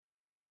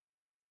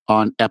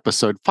On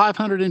episode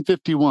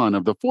 551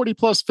 of the 40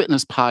 Plus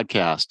Fitness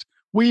Podcast,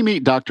 we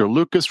meet Dr.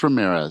 Lucas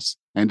Ramirez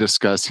and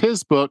discuss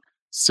his book,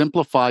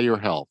 Simplify Your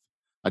Health,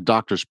 a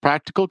doctor's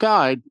practical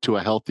guide to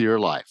a healthier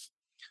life.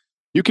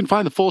 You can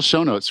find the full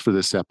show notes for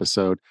this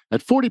episode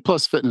at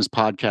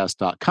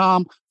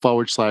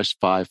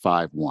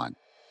 40plusfitnesspodcast.com/551.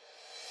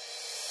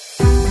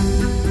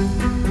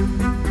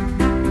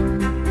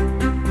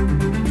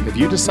 Have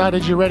you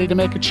decided you're ready to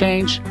make a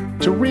change?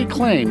 To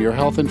reclaim your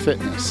health and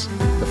fitness?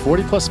 The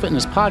 40 Plus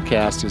Fitness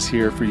Podcast is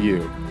here for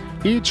you.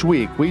 Each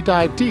week, we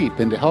dive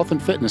deep into health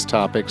and fitness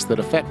topics that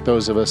affect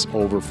those of us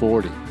over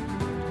 40.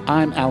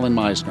 I'm Alan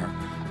Meisner.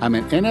 I'm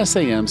an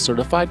NSAM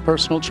certified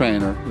personal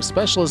trainer with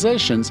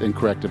specializations in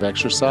corrective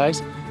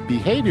exercise,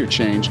 behavior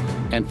change,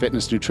 and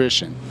fitness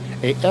nutrition,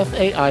 a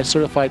FAI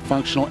certified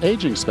functional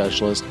aging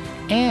specialist,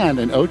 and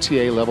an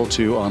OTA Level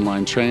 2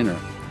 online trainer.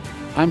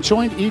 I'm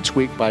joined each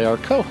week by our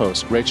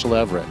co-host, Rachel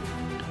Everett.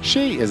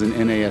 She is an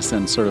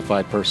NASM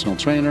certified personal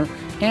trainer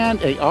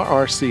and a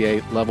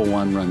RRCA Level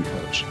 1 run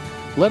coach.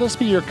 Let us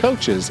be your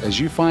coaches as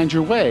you find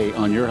your way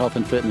on your health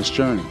and fitness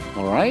journey.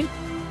 All right?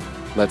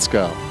 Let's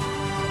go.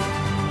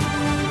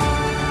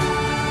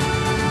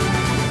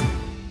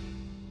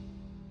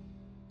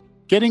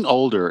 Getting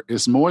older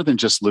is more than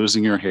just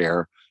losing your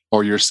hair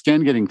or your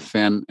skin getting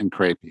thin and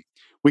crepey.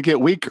 We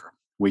get weaker.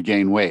 We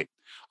gain weight.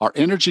 Our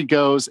energy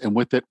goes, and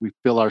with it, we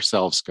feel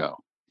ourselves go.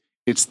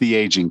 It's the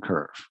aging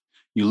curve.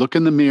 You look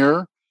in the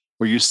mirror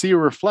or you see a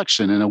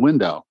reflection in a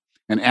window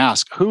and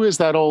ask, who is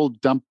that old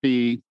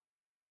dumpy?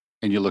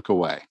 And you look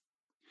away.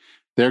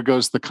 There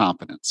goes the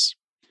confidence.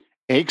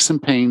 Aches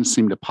and pains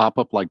seem to pop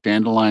up like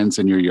dandelions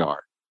in your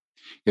yard.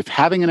 If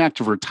having an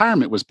active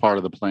retirement was part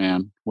of the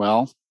plan,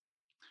 well,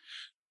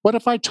 what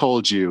if I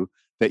told you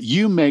that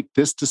you make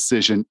this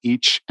decision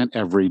each and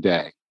every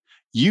day?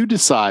 You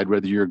decide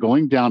whether you're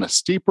going down a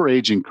steeper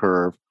aging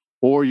curve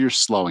or you're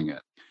slowing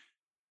it.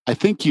 I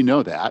think you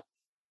know that.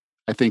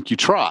 I think you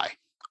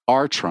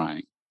are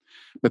trying,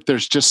 but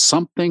there's just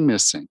something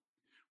missing.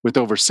 With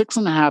over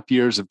 6.5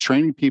 years of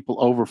training people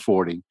over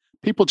 40,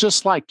 people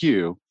just like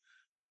you,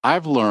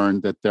 I've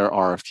learned that there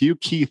are a few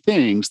key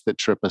things that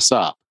trip us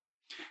up.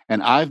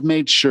 And I've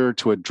made sure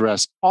to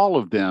address all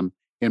of them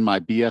in my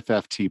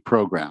BFFT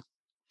program.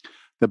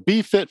 The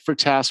Be Fit for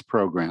Task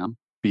program,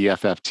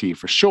 BFFT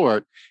for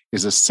short,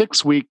 is a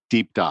 6-week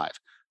deep dive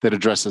that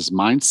addresses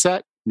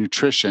mindset,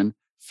 nutrition,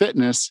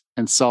 fitness,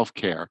 and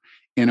self-care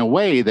in a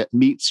way that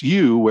meets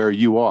you where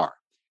you are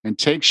and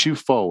takes you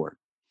forward.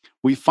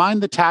 We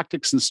find the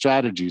tactics and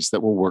strategies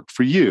that will work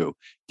for you,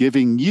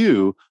 giving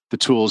you the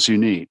tools you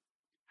need.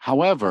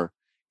 However,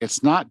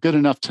 it's not good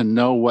enough to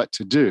know what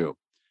to do.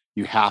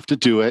 You have to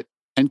do it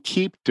and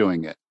keep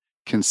doing it.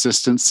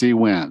 Consistency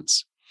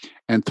wins.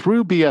 And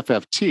through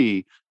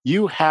BFFT,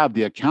 you have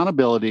the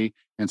accountability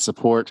and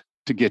support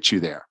to get you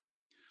there.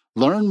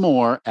 Learn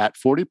more at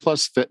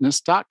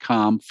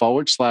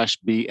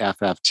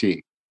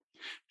 40plusfitness.com/BFFT.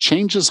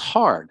 Change is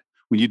hard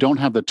when you don't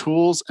have the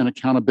tools and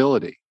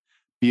accountability.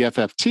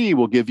 BFFT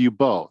will give you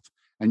both,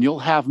 and you'll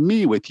have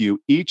me with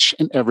you each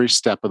and every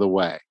step of the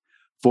way.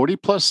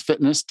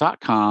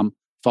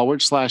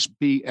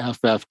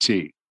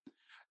 40plusfitness.com/BFFT.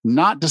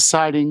 Not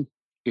deciding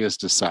is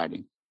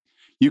deciding.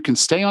 You can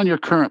stay on your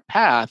current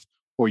path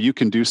or you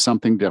can do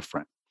something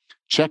different.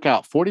 Check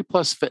out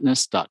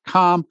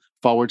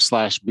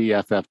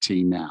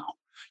 40plusfitness.com/BFFT now.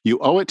 You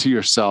owe it to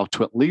yourself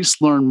to at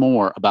least learn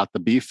more about the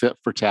Be Fit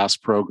for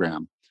Task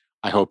program.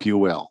 I hope you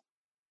will.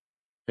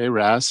 Hey,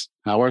 Raz,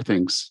 how are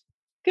things?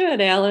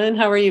 Good, Alan.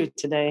 How are you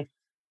today?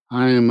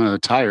 I am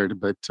tired,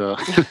 but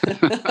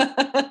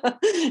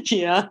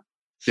yeah.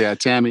 Yeah,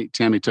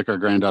 Tammy took our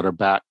granddaughter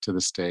back to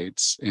the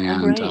States.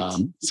 And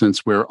Right.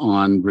 Since we're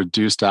on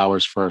reduced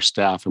hours for our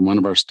staff, and one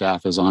of our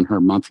staff is on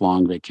her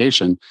month-long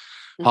vacation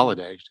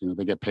holiday,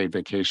 they get paid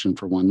vacation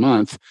for 1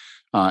 month.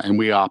 And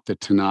we opted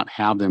to not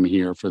have them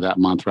here for that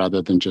month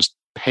rather than just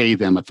pay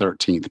them a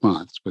 13th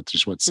month, which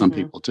is what some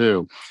people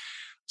do.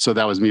 So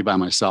that was me by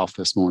myself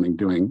this morning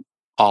doing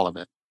all of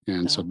it.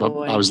 And but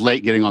I was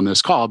late getting on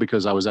this call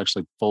because I was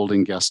actually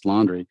folding guest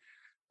laundry.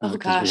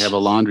 Because we have a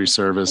laundry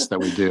service that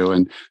we do.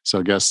 And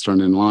so guests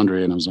turned in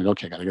laundry and I was like,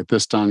 okay, got to get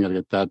this done, got to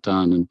get that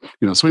done. And,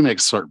 so we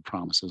make certain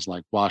promises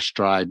like washed,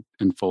 dried,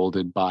 and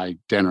folded by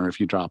dinner if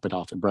you drop it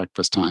off at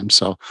breakfast time.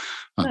 So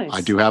Nice.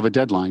 I do have a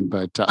deadline,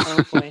 but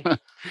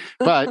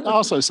but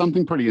also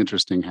something pretty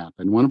interesting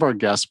happened. One of our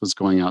guests was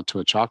going out to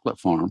a chocolate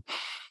farm.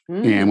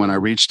 And when I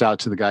reached out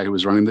to the guy who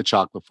was running the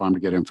chocolate farm to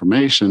get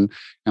information,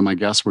 and my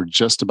guests were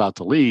just about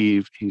to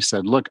leave, he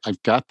said, look, I've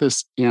got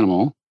this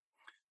animal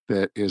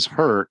that is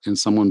hurt and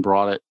someone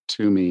brought it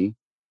to me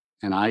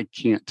and I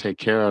can't take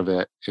care of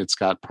it. It's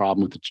got a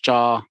problem with its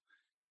jaw.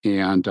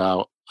 And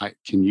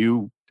can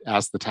you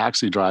ask the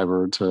taxi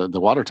driver to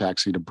the water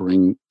taxi to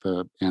bring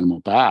the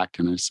animal back?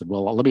 And I said,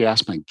 well, let me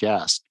ask my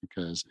guest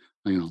because,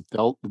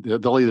 they'll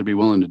either be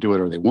willing to do it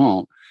or they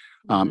won't.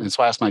 And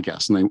so I asked my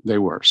guests and they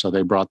were. So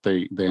they brought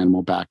the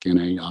animal back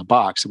in a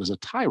box. It was a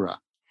Tyra,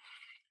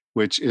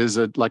 which is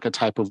like a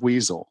type of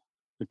weasel,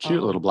 a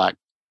cute little black,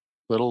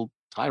 little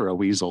Tyra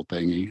weasel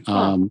thingy.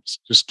 Huh. It's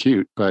just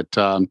cute. But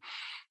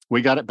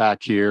we got it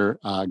back here,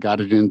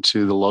 got it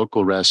into the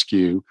local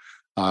rescue.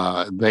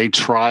 They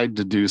tried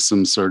to do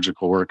some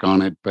surgical work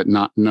on it, but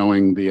not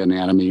knowing the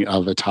anatomy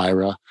of a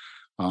Tyra.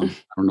 I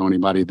don't know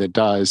anybody that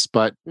does,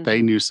 but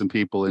they Mhm. knew some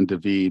people in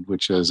David,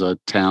 which is a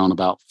town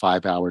about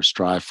 5 hours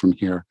drive from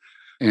here.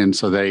 And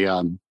so they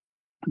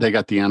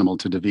got the animal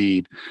to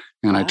David,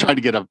 and I tried Wow.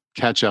 to get a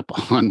catch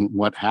up on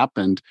what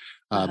happened.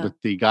 Uh-huh. But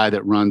the guy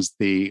that runs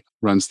the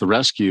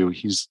rescue,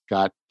 he's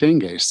got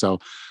dengue, so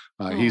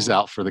he's Oh.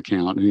 out for the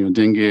count. And,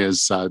 dengue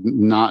is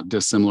not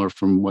dissimilar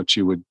from what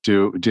you would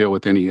deal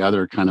with any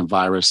other kind of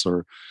virus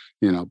or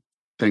you know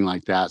thing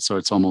like that. So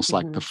it's almost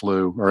like the Mhm.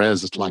 flu, or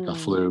as it's like a Mm.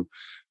 flu.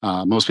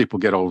 Most people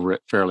get over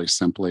it fairly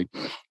simply.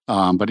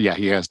 But yeah,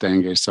 he has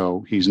dengue,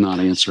 so he's not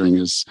answering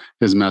his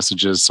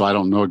messages. So I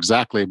don't know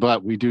exactly,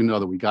 but we do know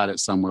that we got it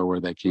somewhere where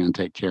they can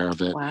take care of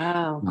it.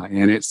 Wow.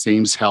 And it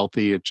seems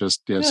healthy. It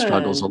just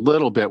struggles a Good.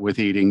 little bit with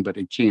eating, but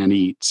it can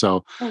eat.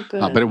 So, Oh,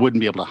 but good. it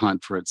wouldn't be able to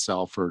hunt for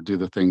itself or do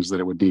the things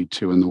that it would need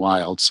to in the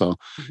wild. So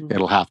Mhm.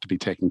 it'll have to be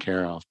taken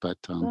care of. But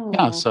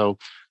yeah, Oh, so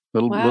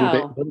little bit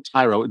wow. little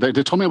Tyro. They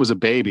told me it was a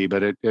baby,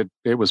 but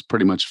it was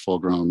pretty much full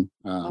grown.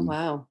 Oh,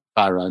 wow.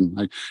 Tyra.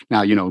 And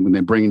now, when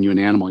they're bringing you an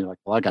animal, you're like,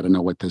 well, I got to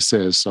know what this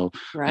is. So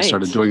I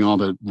started Right. doing all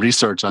the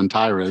research on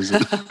Tyras.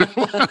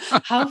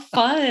 How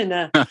fun.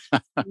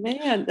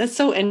 Man, that's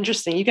so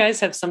interesting. You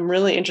guys have some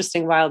really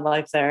interesting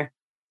wildlife there.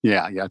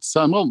 Yeah, yeah.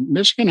 So, well,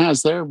 Michigan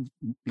has their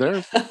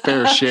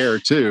fair share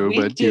too,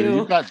 We but you've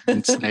do. got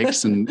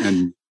snakes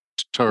and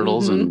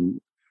turtles Mhm.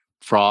 and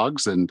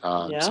frogs, and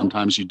Yeah.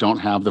 sometimes you don't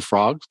have the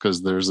frogs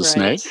because there's a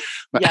snake.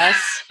 Right.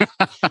 Yes.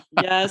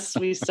 Yes,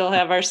 we still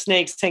have our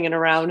snakes hanging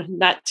around,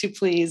 not too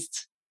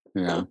pleased.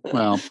 Yeah.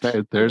 Well,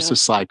 there's a Yep,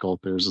 cycle.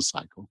 There's a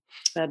cycle.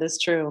 that is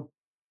true.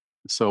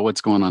 So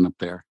what's going on up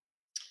there?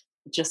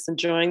 Just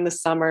enjoying the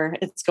summer.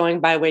 It's going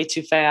by way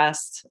too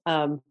fast.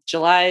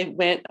 July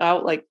went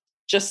out like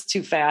just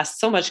too fast.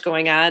 So much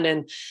going on,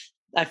 and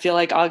I feel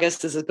like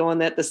August is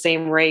going at the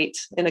same rate.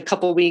 In a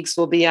couple weeks,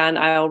 we'll be on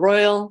Isle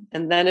Royal,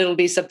 and then it'll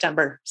be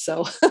September.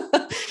 So,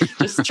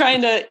 just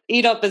trying to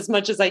eat up as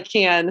much as I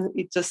can,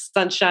 eat just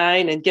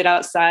sunshine, and get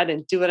outside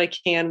and do what I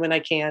can when I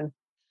can.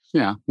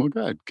 Yeah. Well,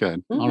 good,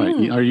 good. All right.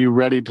 Hmm. Are you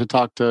ready to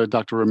talk to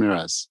Dr.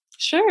 Ramirez?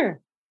 Sure.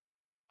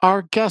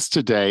 Our guest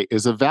today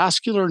is a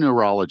vascular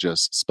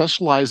neurologist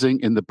specializing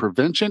in the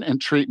prevention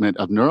and treatment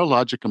of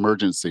neurologic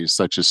emergencies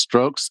such as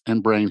strokes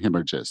and brain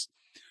hemorrhages.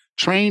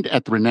 Trained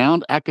at the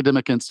renowned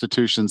academic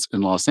institutions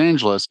in Los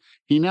Angeles,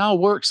 he now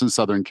works in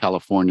Southern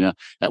California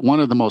at one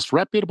of the most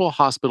reputable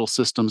hospital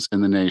systems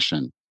in the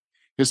nation.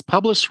 His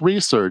published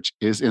research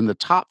is in the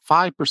top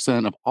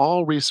 5% of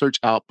all research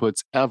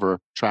outputs ever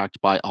tracked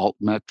by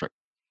Altmetric.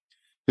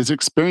 His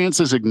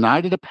experiences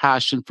ignited a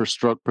passion for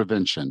stroke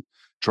prevention,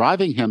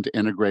 driving him to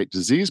integrate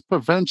disease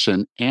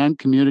prevention and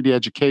community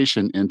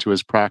education into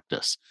his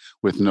practice.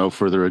 With no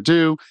further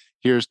ado,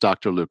 here's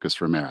Dr.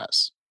 Lucas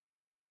Ramirez.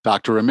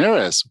 Dr.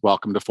 Ramirez,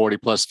 welcome to 40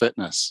 Plus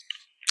Fitness.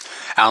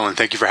 Alan,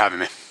 thank you for having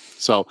me.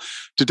 So,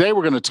 today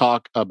we're going to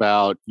talk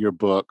about your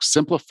book,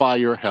 Simplify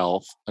Your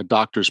Health, a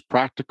doctor's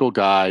practical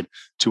guide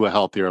to a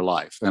healthier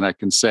life. And I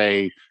can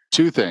say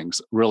two things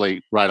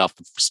really right off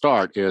the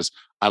start is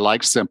I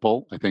like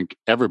simple. I think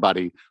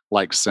everybody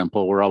likes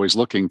simple. We're always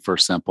looking for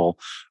simple.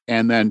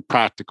 And then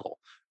practical.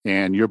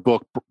 And your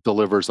book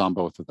delivers on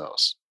both of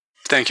those.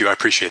 Thank you. I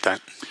appreciate that.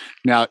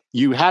 Now,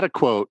 you had a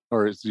quote,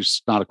 or it's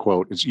just not a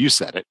quote, it's you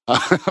said it,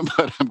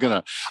 but I'm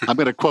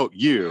gonna quote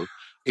you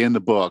in the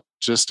book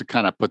just to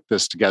kind of put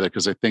this together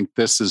because I think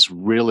this is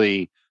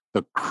really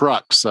the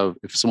crux of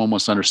if someone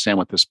wants to understand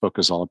what this book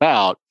is all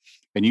about.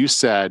 And you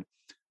said,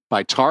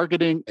 by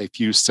targeting a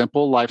few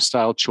simple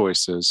lifestyle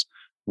choices,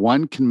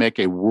 one can make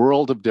a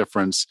world of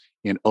difference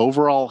in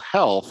overall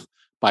health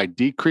by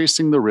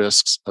decreasing the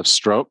risks of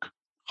stroke,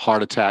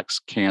 heart attacks,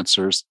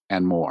 cancers,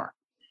 and more.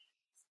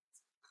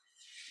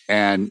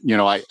 And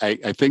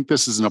I think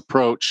this is an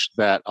approach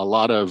that a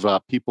lot of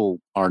people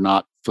are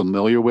not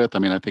familiar with. I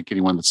mean, I think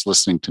anyone that's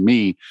listening to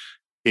me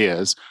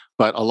is,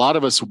 but a lot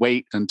of us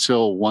wait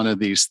until one of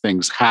these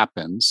things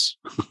happens,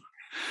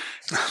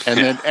 and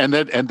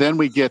Yeah. then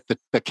we get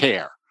the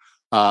care.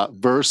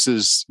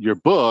 Versus your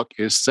book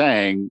is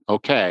saying,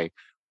 okay,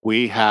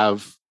 we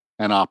have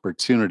an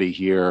opportunity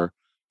here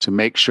to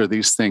make sure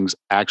these things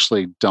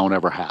actually don't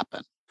ever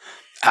happen.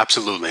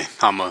 Absolutely.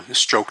 I'm a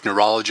stroke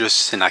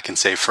neurologist, and I can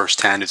say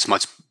firsthand it's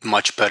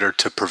much better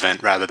to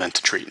prevent rather than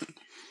to treat.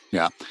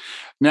 Yeah.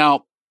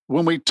 Now,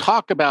 when we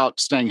talk about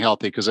staying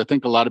healthy, because I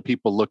think a lot of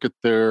people look at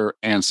their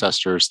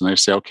ancestors and they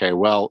say, okay,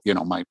 well,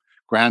 my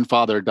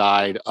grandfather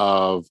died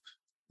of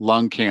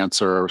lung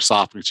cancer or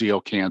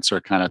esophageal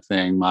cancer kind of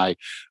thing. My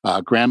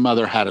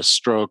grandmother had a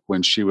stroke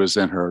when she was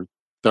in her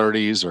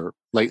 30s or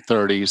late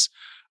 30s.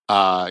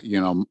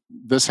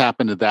 This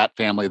happened to that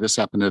family. This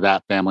happened to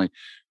that family.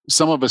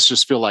 Some of us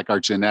just feel like our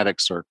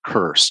genetics are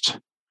cursed.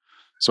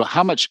 So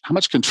how much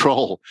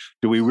control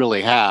do we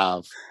really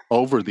have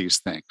over these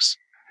things?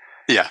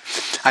 Yeah,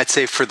 I'd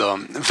say for the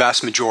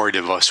vast majority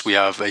of us, we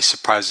have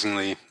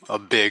a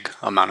big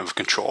amount of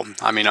control.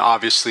 I mean,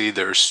 obviously,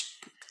 there's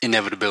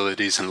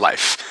inevitabilities in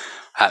life.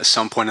 At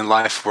some point in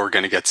life, we're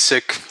going to get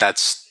sick.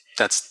 That's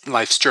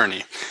life's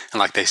journey. And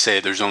like they say,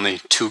 there's only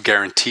two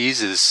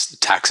guarantees: is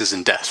taxes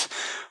and death.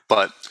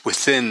 But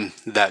within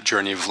that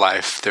journey of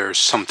life, there's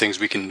some things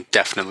we can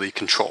definitely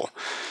control.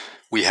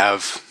 We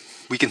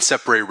can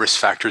separate risk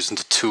factors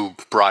into two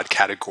broad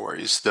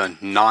categories: the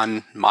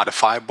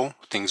non-modifiable,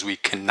 things we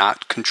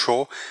cannot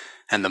control,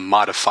 and the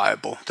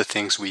modifiable, the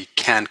things we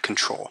can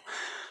control.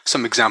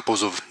 Some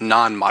examples of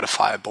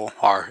non-modifiable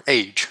are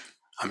age.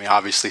 I mean,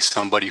 obviously,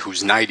 somebody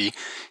who's 90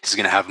 is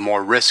going to have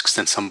more risks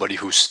than somebody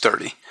who's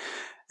 30.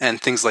 And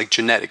things like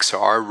genetics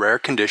are rare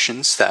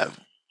conditions that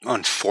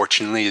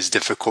unfortunately is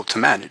difficult to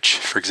manage.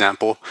 For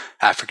example,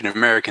 African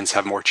Americans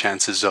have more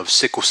chances of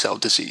sickle cell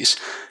disease.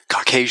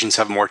 Caucasians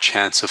have more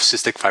chance of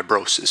cystic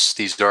fibrosis.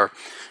 These are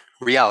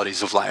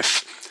realities of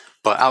life.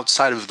 But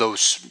outside of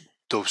those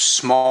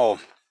small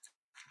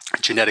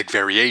genetic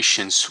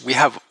variations, we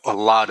have a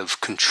lot of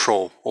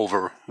control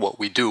over what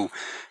we do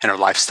and our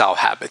lifestyle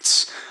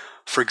habits.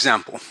 For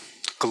example,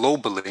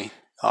 globally,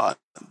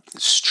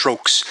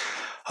 strokes,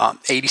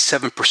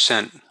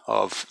 87%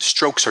 of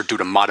strokes are due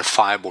to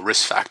modifiable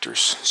risk factors.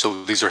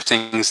 So these are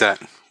things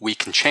that we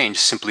can change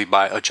simply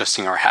by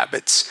adjusting our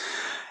habits.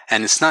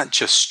 And it's not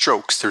just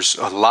strokes. There's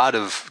a lot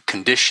of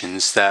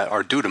conditions that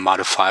are due to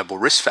modifiable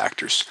risk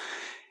factors.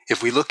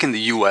 If we look in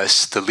the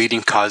U.S., the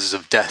leading causes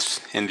of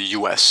death in the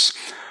U.S.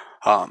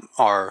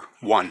 Are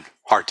 1,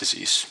 heart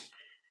disease,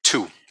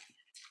 2,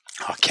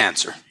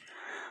 cancer,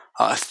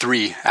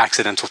 3,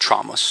 accidental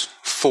traumas,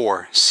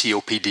 4,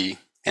 COPD,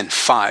 and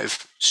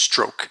 5,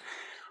 stroke.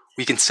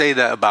 We can say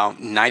that about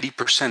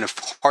 90% of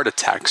heart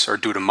attacks are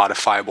due to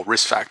modifiable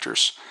risk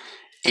factors.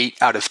 8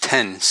 out of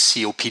 10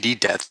 COPD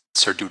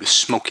deaths are due to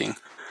smoking.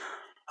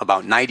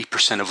 About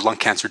 90% of lung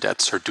cancer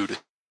deaths are due to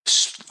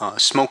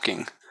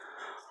smoking.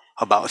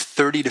 About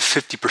 30 to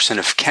 50%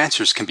 of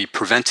cancers can be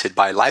prevented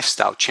by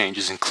lifestyle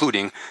changes,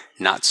 including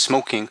not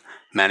smoking,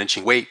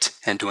 managing weight,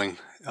 and doing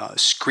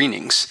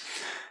screenings.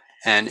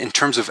 And in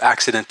terms of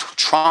accidental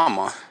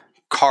trauma,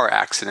 car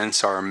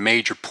accidents are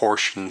major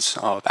portions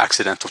of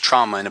accidental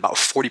trauma, and about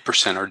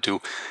 40% are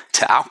due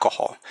to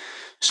alcohol.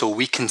 So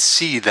we can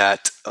see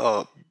that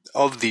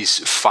of these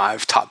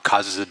 5 top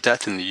causes of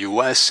death in the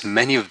US,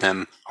 many of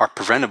them are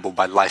preventable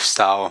by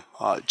lifestyle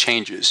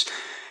changes.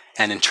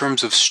 And in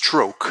terms of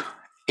stroke,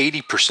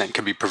 80%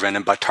 can be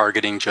prevented by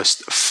targeting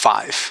just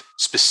 5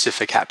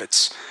 specific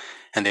habits.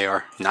 And they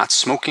are not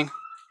smoking,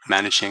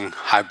 managing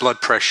high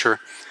blood pressure,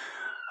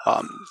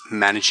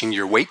 managing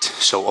your weight,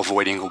 so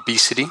avoiding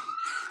obesity,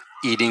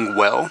 eating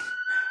well,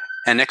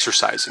 and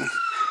exercising.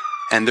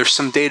 And there's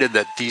some data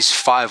that these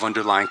 5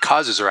 underlying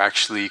causes are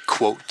actually,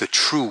 quote, the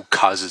true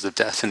causes of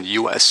death in the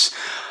US.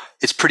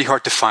 It's pretty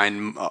hard to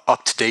find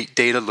up-to-date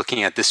data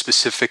looking at this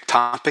specific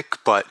topic,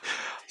 but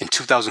in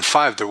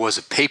 2005, there was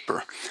a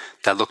paper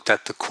that looked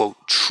at the, quote,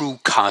 true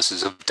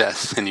causes of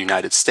death in the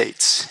United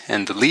States.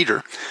 And the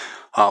leader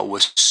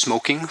was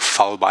smoking,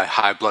 followed by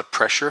high blood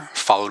pressure,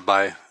 followed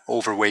by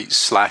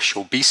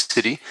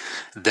overweight/obesity,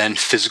 then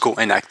physical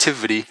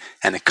inactivity,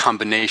 and a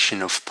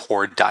combination of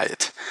poor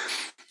diet.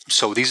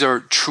 So these are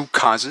true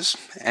causes,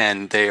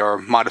 and they are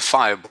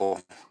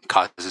modifiable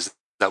causes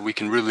that we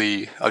can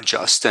really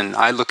adjust. And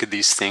I look at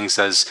these things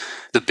as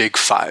the big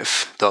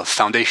 5, the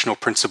foundational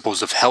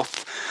principles of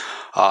health.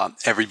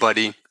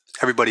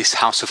 Everybody's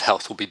house of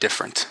health will be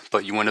different,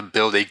 but you want to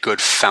build a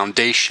good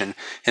foundation,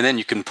 and then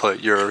you can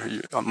put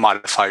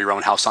modify your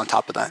own house on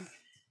top of that.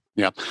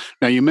 Yeah.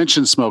 Now you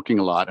mentioned smoking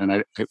a lot,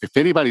 and if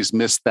anybody's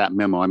missed that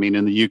memo, I mean,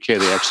 in the UK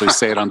they actually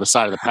say it on the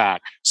side of the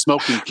pack: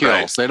 smoking kills.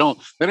 Right. They don't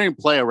even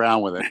play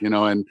around with it,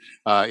 And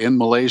in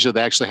Malaysia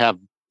they actually have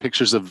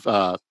pictures of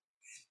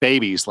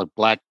babies, like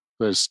black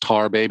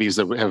tar babies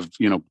that have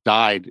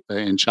died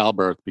in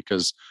childbirth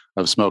because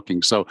of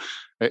smoking. So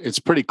it's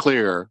pretty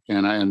clear.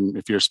 And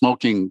if you're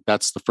smoking,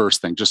 that's the first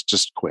thing.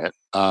 Just quit.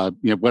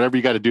 Whatever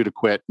you got to do to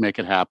quit, make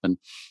it happen.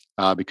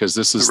 Because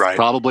this is right.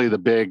 Probably the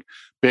big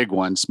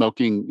one.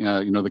 Smoking,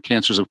 the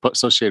cancers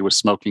associated with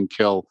smoking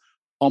kill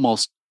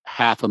almost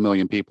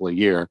 500,000 people a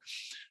year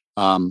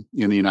in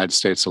the United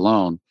States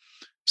alone.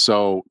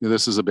 So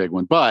this is a big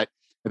one. But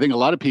I think a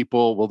lot of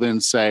people will then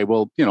say,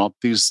 well,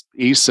 these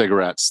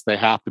e-cigarettes, they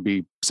have to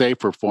be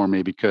safer for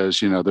me because,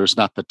 there's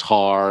not the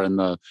tar and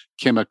the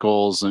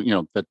chemicals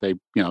and, that they,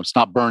 it's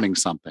not burning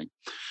something.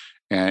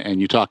 And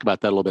you talk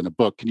about that a little bit in the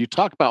book. Can you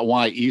talk about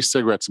why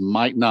e-cigarettes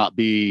might not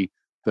be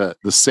the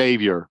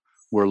savior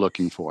we're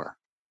looking for?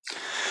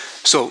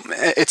 So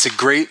it's a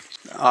great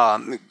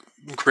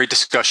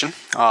discussion.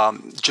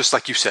 Just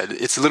like you said,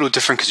 it's a little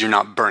different because you're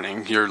not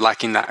burning. You're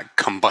lacking that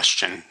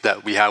combustion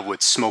that we have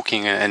with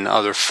smoking and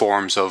other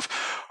forms of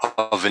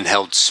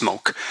inhaled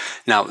smoke.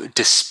 Now,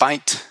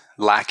 despite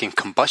lacking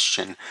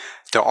combustion,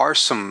 there are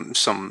some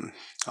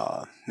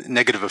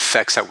negative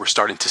effects that we're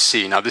starting to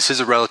see. Now, this is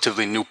a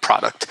relatively new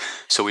product,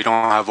 so we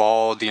don't have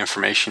all the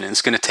information, and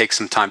it's going to take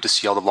some time to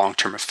see all the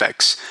long-term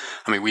effects.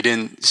 I mean, we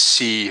didn't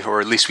see,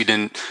 or at least we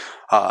didn't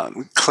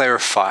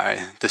clarify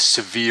the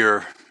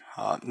severe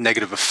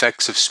negative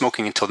effects of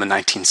smoking until the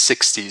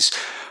 1960s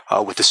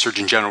with the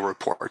Surgeon General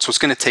report. So it's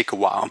going to take a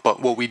while.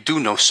 But what we do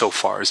know so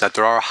far is that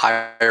there are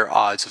higher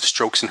odds of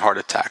strokes and heart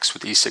attacks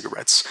with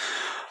e-cigarettes.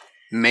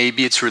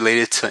 Maybe it's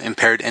related to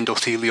impaired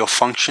endothelial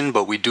function,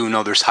 but we do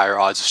know there's higher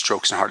odds of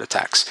strokes and heart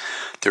attacks.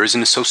 There is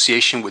an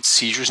association with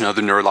seizures and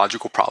other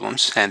neurological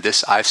problems, and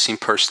this I've seen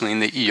personally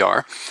in the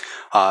ER.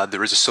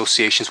 There is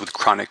associations with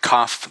chronic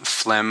cough,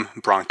 phlegm,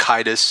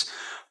 bronchitis,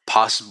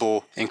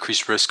 possible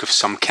increased risk of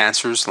some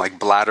cancers like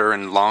bladder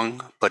and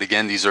lung, but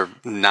again, these are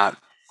not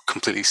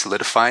completely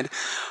solidified.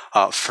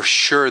 For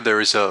sure, there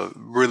is a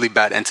really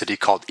bad entity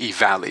called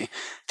EVALI,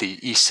 the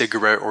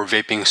e-cigarette or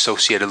vaping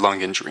associated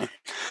lung injury.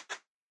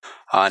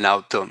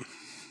 Now, the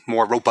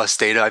more robust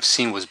data I've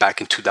seen was back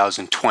in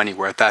 2020,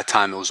 where at that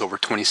time it was over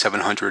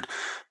 2,700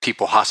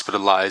 people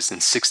hospitalized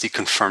and 60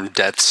 confirmed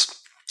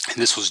deaths. And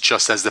this was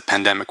just as the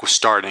pandemic was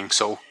starting.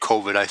 So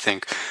COVID, I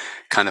think,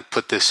 kind of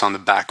put this on the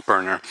back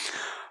burner.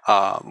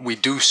 We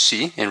do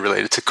see, and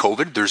related to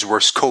COVID, there's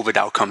worse COVID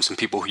outcomes in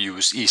people who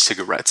use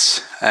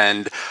e-cigarettes.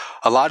 And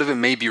a lot of it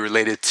may be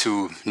related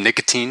to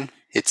nicotine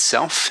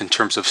itself in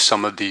terms of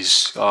some of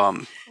these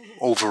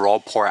overall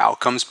poor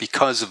outcomes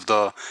because of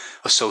the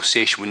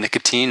association with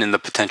nicotine and the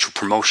potential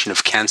promotion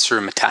of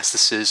cancer,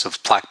 metastasis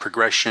of plaque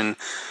progression,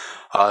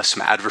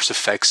 some adverse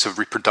effects of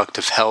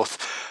reproductive health,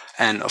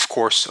 and of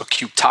course,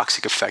 acute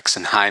toxic effects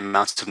and high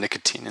amounts of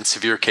nicotine. In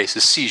severe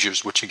cases,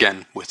 seizures, which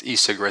again, with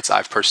e-cigarettes,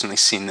 I've personally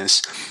seen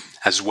this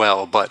as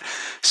well. But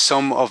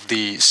some of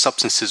the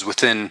substances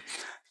within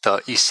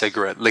the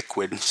e-cigarette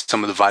liquid,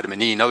 some of the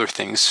vitamin E and other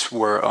things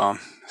were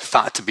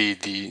thought to be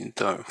the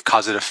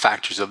causative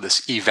factors of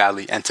this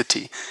EVALI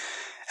entity.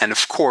 And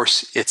of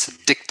course, it's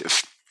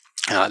addictive.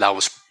 That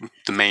was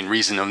the main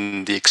reason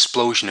of the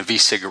explosion of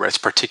e-cigarettes,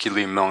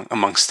 particularly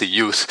amongst the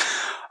youth.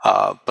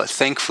 But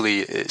thankfully,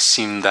 it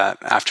seemed that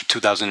after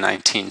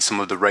 2019, some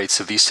of the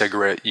rates of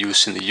e-cigarette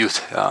use in the youth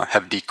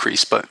have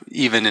decreased. But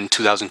even in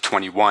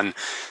 2021,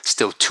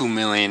 still 2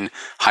 million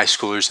high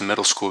schoolers and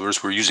middle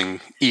schoolers were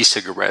using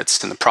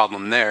e-cigarettes. And the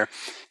problem there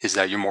is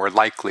that you're more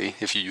likely,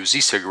 if you use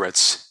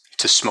e-cigarettes,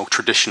 to smoke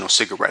traditional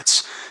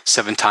cigarettes,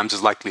 7 times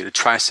as likely to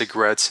try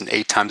cigarettes and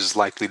 8 times as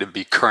likely to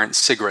be current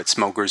cigarette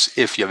smokers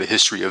if you have a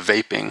history of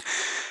vaping.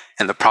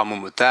 And the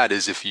problem with that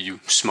is if you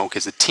smoke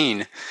as a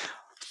teen,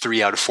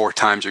 3 out of 4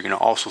 times you're going to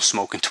also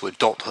smoke into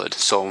adulthood.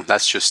 So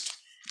that's just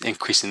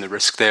increasing the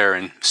risk there.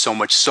 And so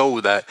much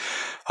so that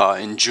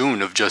in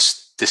June of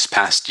just this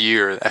past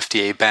year,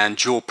 FDA banned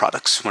Juul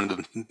products, one of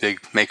the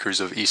big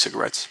makers of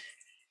e-cigarettes.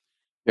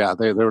 Yeah,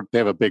 they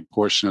have a big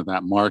portion of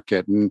that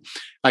market. And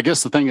I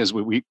guess the thing is,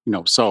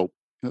 so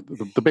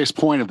the base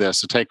point of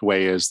this, the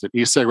takeaway is that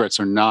e-cigarettes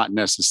are not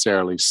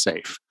necessarily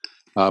safe.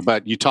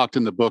 But you talked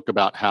in the book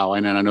about how,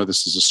 and I know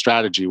this is a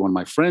strategy one of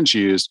my friends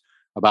used,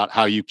 about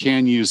how you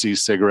can use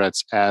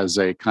e-cigarettes as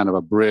a kind of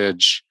a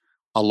bridge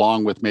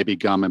along with maybe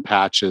gum and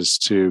patches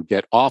to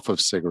get off of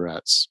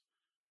cigarettes.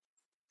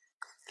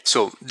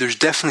 So there's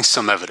definitely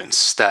some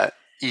evidence that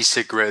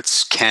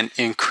e-cigarettes can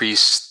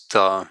increase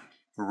the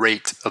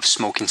rate of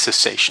smoking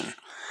cessation.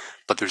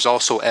 But there's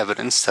also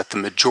evidence that the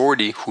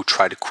majority who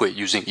try to quit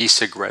using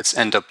e-cigarettes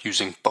end up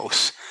using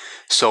both.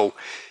 So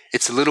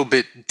it's a little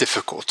bit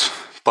difficult.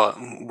 But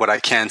what I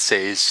can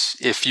say is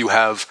if you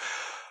have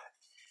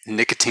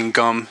nicotine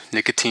gum,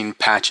 nicotine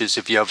patches,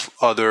 if you have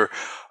other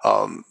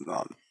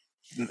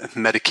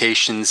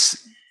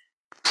medications,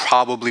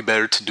 probably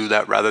better to do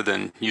that rather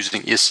than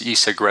using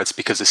e-cigarettes,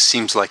 because it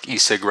seems like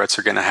e-cigarettes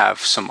are going to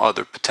have some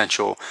other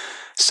potential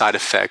side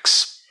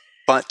effects.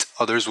 But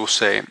others will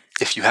say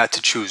if you had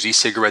to choose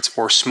e-cigarettes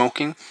or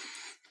smoking,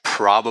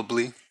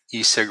 probably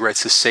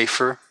e-cigarettes is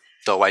safer,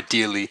 though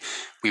ideally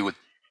we would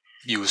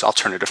use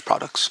alternative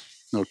products.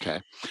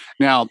 Okay.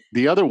 Now,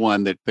 the other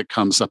one that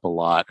comes up a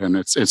lot, and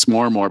it's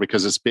more and more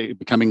because it's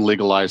becoming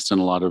legalized in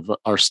a lot of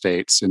our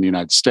states in the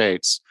United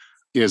States,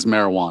 is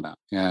marijuana.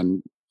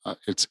 And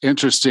it's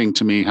interesting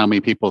to me how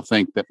many people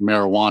think that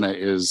marijuana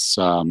is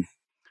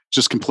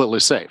just completely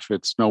safe.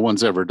 No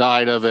one's ever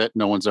died of it.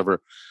 No one's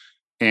ever,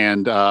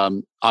 and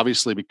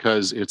obviously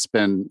because it's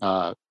been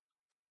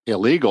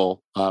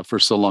illegal for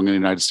so long in the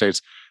United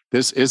States,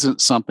 this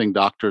isn't something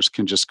doctors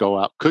could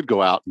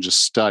go out and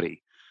just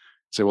study.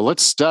 Say, well,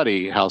 let's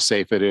study how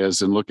safe it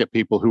is and look at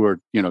people who are,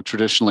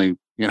 traditionally,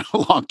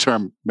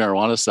 long-term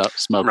marijuana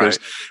smokers.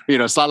 Right.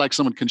 It's not like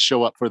someone can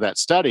show up for that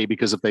study,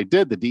 because if they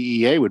did, the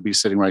DEA would be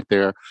sitting right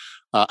there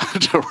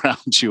to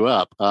round you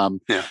up.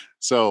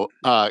 So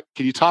can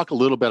you talk a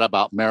little bit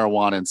about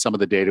marijuana and some of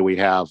the data we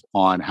have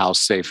on how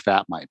safe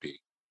that might be?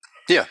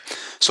 Yeah.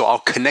 So I'll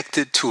connect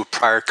it to a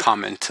prior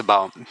comment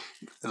about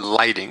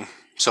lighting.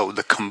 So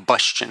the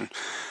combustion.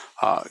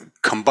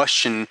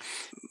 Combustion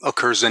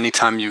occurs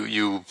anytime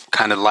you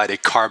kind of light a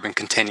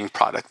carbon-containing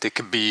product. It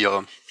could be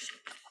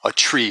a a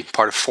tree,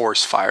 part of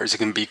forest fires. It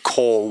can be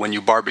coal when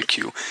you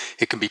barbecue.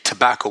 It can be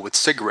tobacco with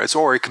cigarettes,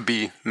 or it could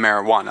be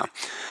marijuana.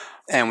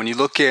 And when you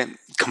look at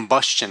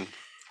combustion,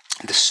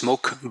 the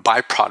smoke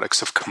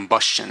byproducts of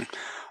combustion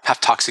have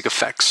toxic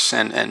effects,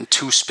 and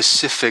two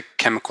specific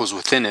chemicals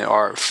within it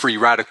are free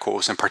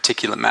radicals and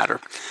particulate matter.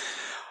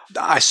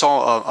 I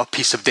saw a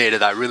piece of data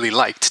that I really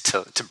liked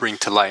to bring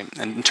to light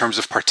in terms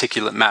of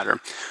particulate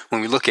matter.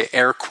 When we look at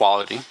air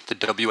quality, the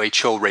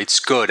WHO rates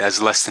good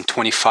as less than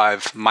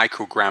 25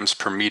 micrograms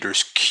per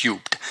meters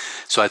cubed.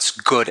 So that's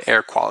good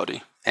air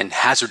quality. And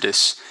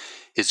hazardous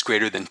is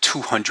greater than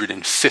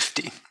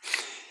 250.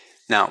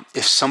 Now,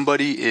 if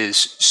somebody is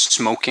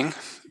smoking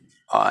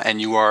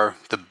and you are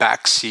the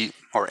backseat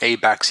or a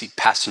backseat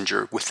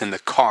passenger within the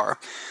car,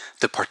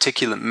 the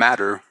particulate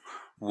matter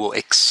will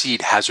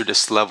exceed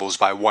hazardous levels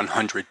by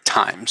 100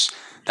 times.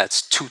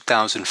 That's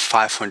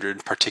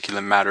 2,500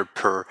 particulate matter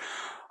per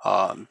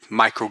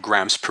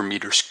micrograms per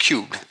meters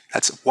cubed.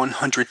 That's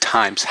 100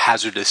 times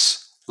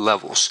hazardous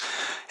levels.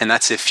 And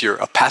that's if you're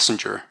a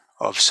passenger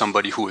of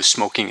somebody who is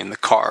smoking in the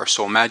car.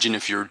 So imagine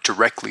if you're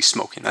directly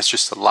smoking. That's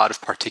just a lot of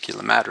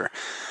particulate matter.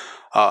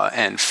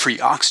 And free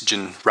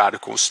oxygen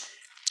radicals,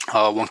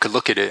 one could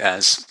look at it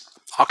as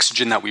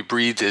oxygen that we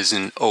breathe is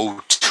in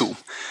O2.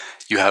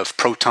 You have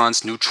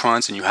protons,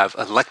 neutrons, and you have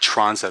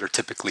electrons that are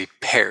typically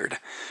paired.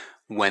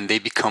 When they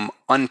become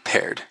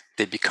unpaired,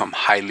 they become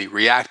highly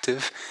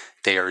reactive.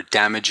 They are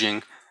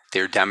damaging.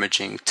 They're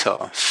damaging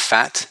to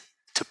fat,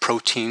 to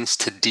proteins,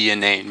 to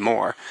DNA, and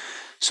more.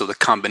 So the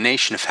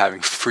combination of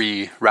having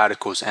free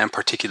radicals and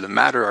particulate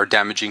matter are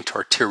damaging to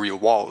arterial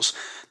walls.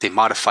 They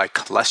modify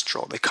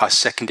cholesterol. They cause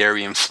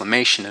secondary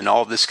inflammation, and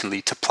all of this can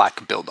lead to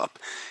plaque buildup.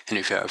 And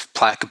if you have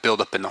plaque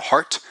buildup in the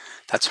heart,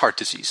 that's heart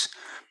disease.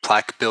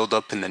 Plaque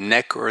buildup in the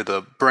neck or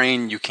the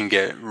brain, you can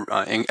get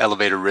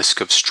elevated risk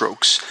of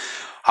strokes.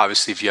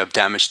 Obviously, if you have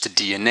damage to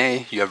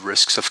DNA, you have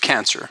risks of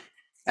cancer.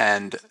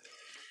 And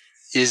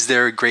is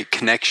there a great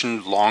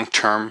connection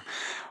long-term,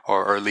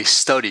 or at least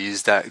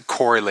studies that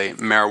correlate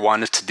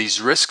marijuana to these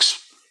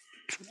risks?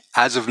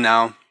 As of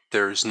now,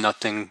 there's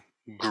nothing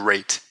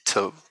great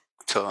to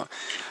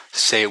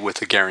say it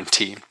with a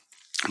guarantee.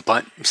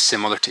 But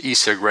similar to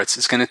e-cigarettes,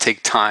 it's going to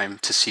take time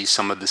to see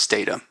some of this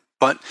data.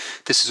 But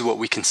this is what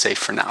we can say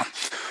for now.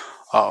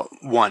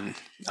 One,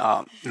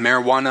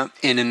 marijuana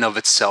in and of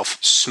itself,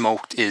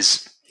 smoked,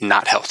 is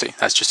not healthy.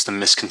 That's just a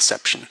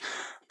misconception.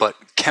 But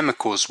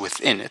chemicals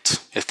within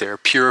it, if they're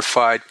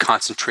purified,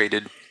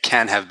 concentrated,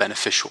 can have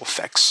beneficial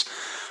effects.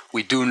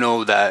 We do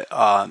know that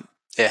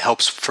it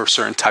helps for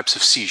certain types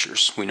of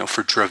seizures. We know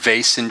for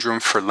Dravet syndrome,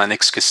 for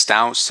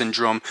Lennox-Gastaut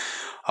syndrome,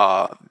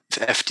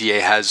 FDA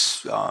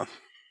has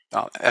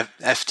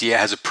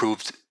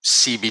approved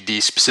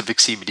CBD, specific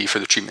CBD, for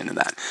the treatment of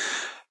that.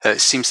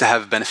 It seems to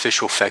have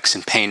beneficial effects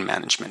in pain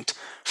management,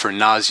 for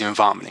nausea and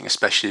vomiting,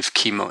 especially if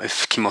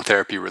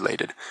chemotherapy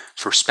related,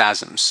 for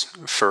spasms,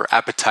 for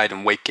appetite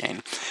and weight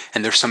gain.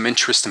 And there's some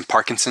interest in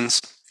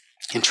Parkinson's,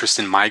 interest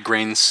in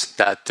migraines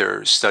that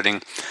they're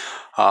studying.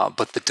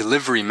 But the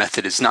delivery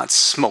method is not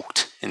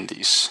smoked in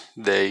these.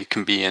 They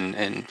can be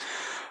in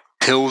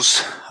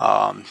pills,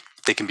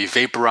 they can be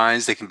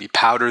vaporized, they can be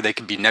powder, they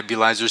can be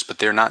nebulizers, but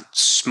they're not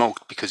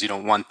smoked because you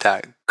don't want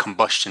that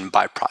combustion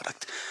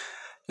byproduct.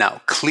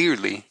 Now,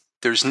 clearly,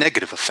 there's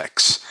negative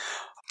effects.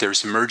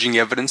 There's emerging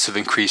evidence of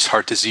increased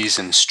heart disease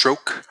and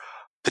stroke,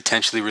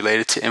 potentially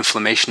related to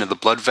inflammation of the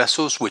blood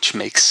vessels, which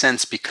makes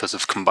sense because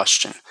of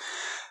combustion.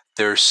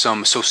 There's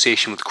some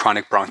association with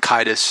chronic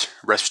bronchitis,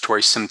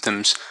 respiratory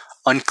symptoms,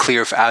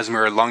 unclear if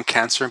asthma or lung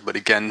cancer, but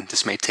again,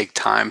 this may take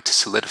time to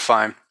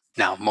solidify.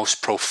 Now,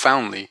 most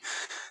profoundly,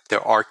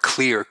 there are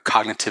clear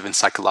cognitive and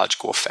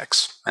psychological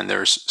effects, and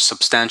there's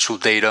substantial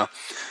data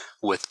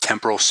with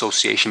temporal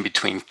association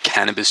between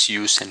cannabis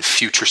use and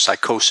future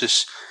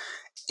psychosis.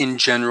 In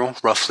general,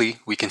 roughly,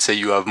 we can say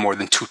you have more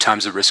than 2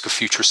 times the risk of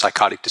future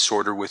psychotic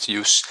disorder with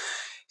use.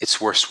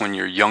 It's worse when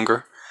you're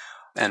younger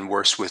and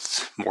worse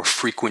with more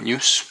frequent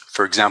use.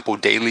 For example,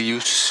 daily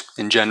use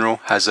in general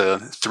has a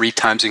 3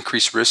 times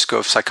increased risk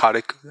of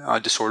psychotic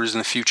disorders in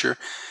the future,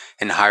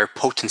 and higher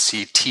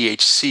potency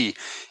THC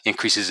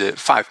increases it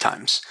 5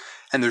 times.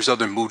 And there's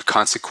other mood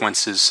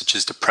consequences such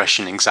as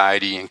depression,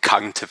 anxiety, and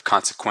cognitive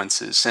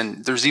consequences.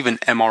 And there's even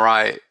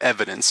MRI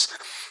evidence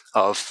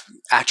of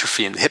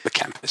atrophy in the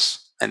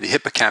hippocampus. And the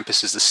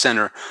hippocampus is the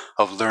center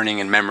of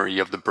learning and memory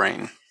of the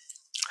brain.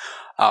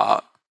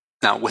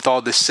 Now, with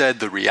all this said,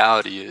 the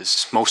reality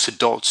is most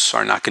adults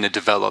are not going to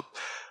develop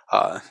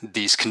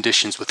these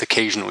conditions with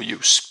occasional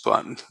use.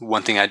 But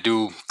one thing I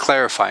do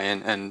clarify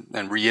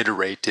and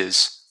reiterate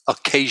is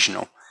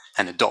occasional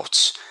and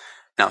adults.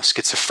 Now,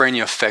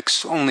 schizophrenia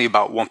affects only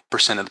about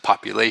 1% of the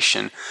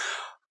population.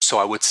 So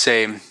I would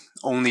say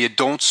only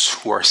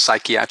adults who are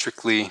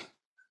psychiatrically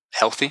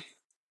healthy,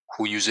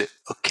 who use it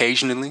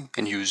occasionally,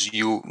 and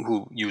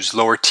who use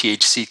lower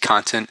THC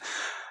content,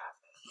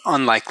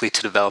 unlikely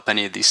to develop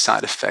any of these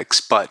side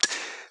effects. But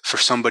for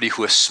somebody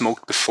who has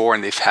smoked before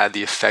and they've had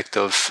the effect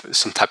of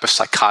some type of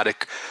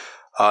psychotic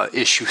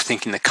issue,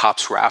 thinking the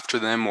cops were after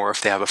them, or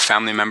if they have a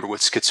family member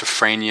with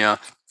schizophrenia,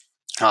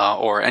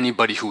 or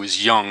anybody who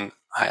is young,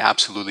 I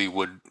absolutely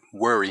would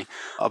worry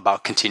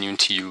about continuing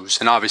to use.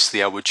 And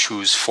obviously, I would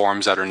choose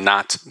forms that are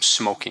not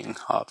smoking,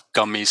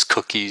 gummies,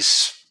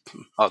 cookies,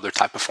 other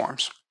type of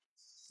forms.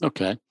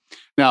 Okay.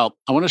 Now,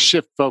 I want to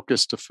shift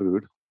focus to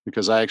food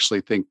because I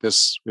actually think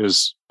this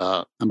is,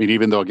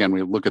 even though, again,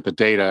 we look at the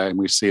data and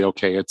we see,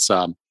 okay, it's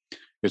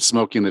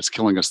smoking that's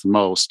killing us the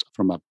most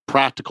from a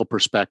practical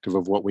perspective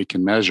of what we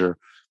can measure,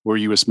 were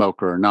you a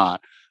smoker or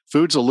not.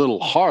 Food's a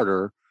little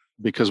harder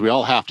because we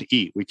all have to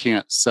eat. We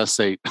can't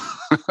cessate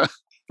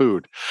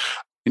food.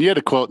 And you had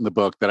a quote in the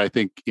book that I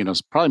think,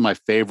 is probably my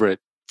favorite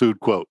food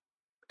quote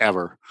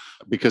ever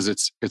because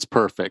it's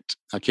perfect.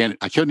 I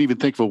couldn't even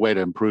think of a way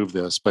to improve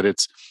this, but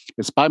it's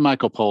by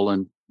Michael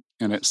Pollan,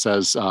 and it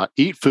says,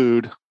 eat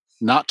food,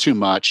 not too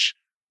much,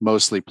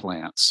 mostly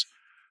plants.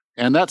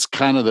 And that's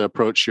kind of the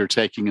approach you're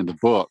taking in the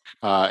book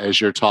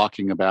as you're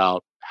talking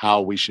about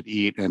how we should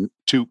eat and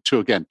to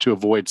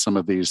avoid some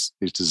of these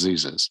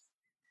diseases.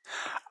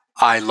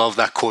 I love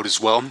that quote as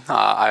well.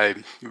 I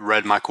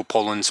read two of Michael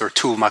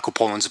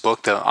Pollan's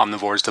book, The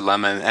Omnivore's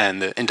Dilemma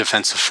and In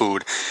Defense of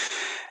Food.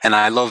 And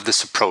I love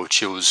this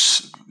approach. It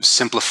was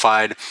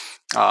simplified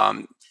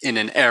in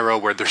an era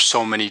where there's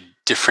so many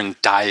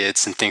different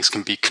diets and things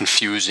can be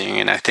confusing.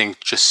 And I think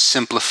just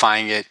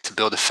simplifying it to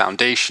build a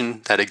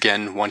foundation that,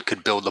 again, one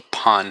could build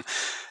upon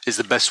is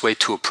the best way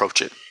to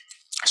approach it.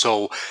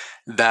 So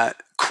that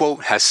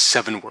quote has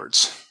 7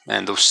 words.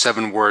 And those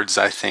 7 words,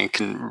 I think,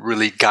 can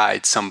really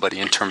guide somebody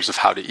in terms of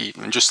how to eat.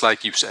 And just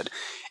like you said,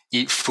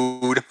 eat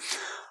food,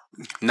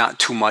 not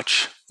too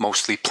much,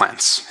 mostly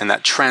plants. And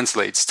that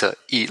translates to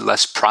eat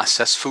less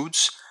processed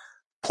foods,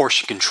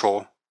 portion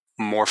control,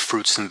 more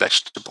fruits and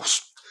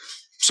vegetables.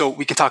 So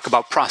we can talk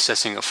about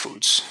processing of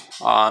foods.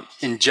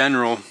 In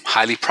general,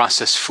 highly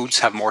processed foods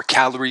have more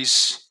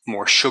calories,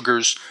 more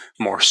sugars,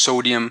 more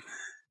sodium,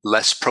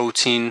 less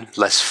protein,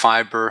 less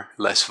fiber,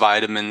 less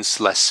vitamins,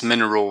 less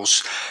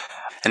minerals.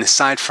 And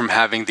aside from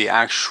having the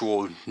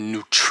actual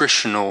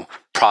nutritional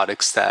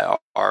products that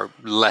are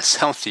less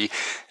healthy,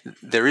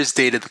 there is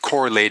data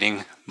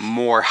correlating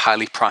more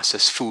highly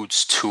processed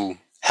foods to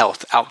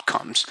health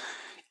outcomes.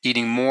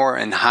 Eating more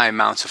and high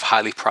amounts of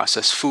highly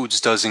processed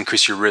foods does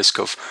increase your risk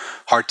of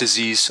heart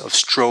disease, of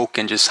stroke,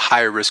 and just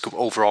higher risk of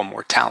overall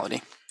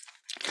mortality.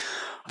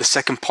 The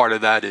second part of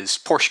that is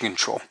portion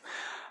control.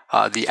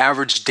 The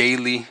average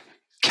daily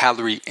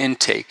calorie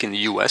intake in the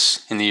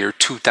US in the year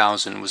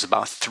 2000 was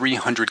about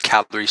 300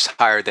 calories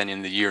higher than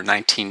in the year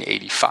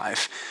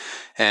 1985.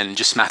 And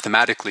just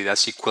mathematically,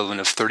 that's the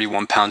equivalent of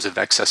 31 pounds of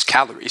excess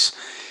calories.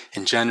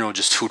 In general,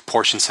 just food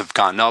portions have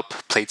gone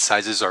up. Plate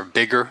sizes are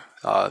bigger.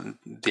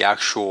 The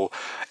actual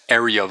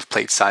area of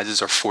plate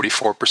sizes are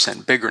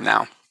 44% bigger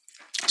now.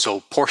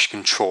 So portion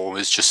control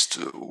is just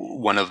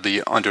one of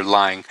the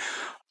underlying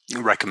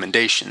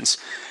recommendations.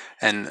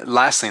 And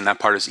lastly, in that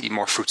part is eat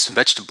more fruits and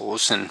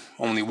vegetables. And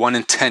only 1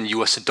 in 10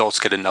 U.S. adults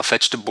get enough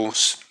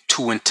vegetables.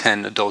 2 in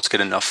 10 adults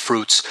get enough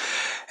fruits.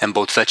 And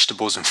both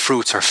vegetables and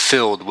fruits are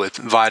filled with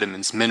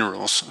vitamins,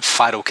 minerals,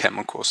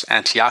 phytochemicals,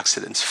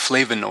 antioxidants,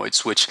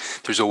 flavonoids, which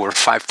there's over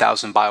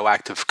 5,000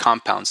 bioactive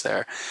compounds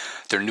there.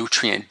 They're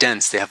nutrient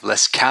dense. They have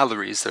less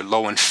calories. They're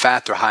low in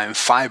fat. They're high in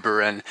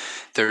fiber. And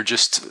they're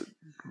just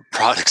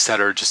products that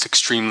are just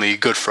extremely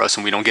good for us,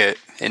 and we don't get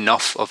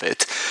enough of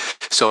it.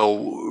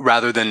 So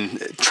rather than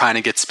trying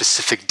to get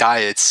specific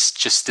diets,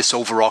 just this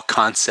overall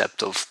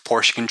concept of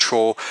portion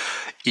control,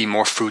 eat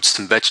more fruits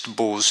and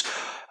vegetables,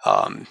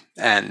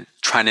 and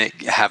trying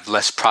to have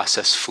less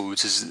processed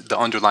foods is the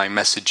underlying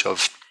message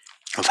of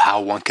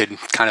how one could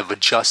kind of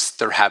adjust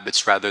their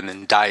habits rather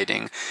than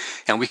dieting.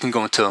 And we can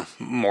go into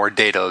more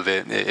data of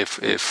it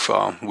if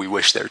we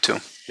wish there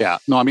to. Yeah,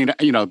 no,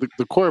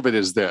 the core of it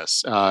is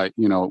this,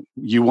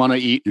 you want to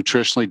eat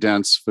nutritionally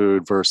dense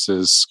food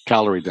versus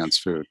calorie dense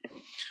food.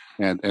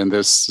 And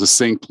this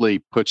succinctly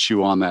puts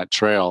you on that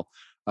trail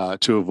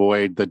to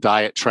avoid the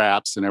diet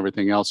traps and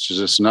everything else. To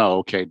just know,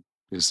 okay,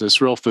 is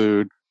this real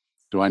food?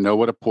 Do I know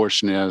what a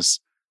portion is?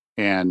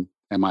 And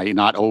am I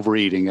not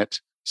overeating it?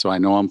 So I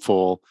know I'm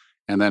full.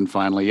 And then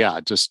finally,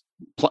 just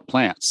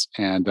plants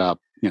and,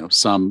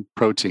 some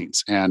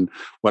proteins. And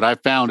what I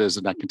found is,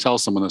 and I can tell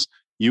someone this,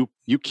 you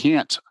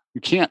can't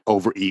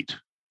overeat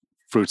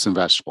fruits and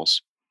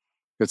vegetables.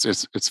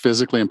 It's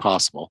physically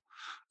impossible.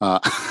 Try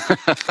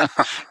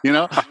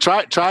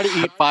to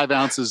eat 5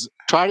 ounces.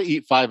 Try to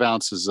eat 5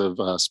 ounces of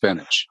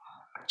spinach.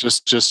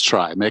 Just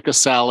try. Make a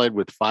salad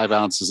with 5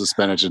 ounces of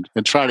spinach and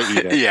try to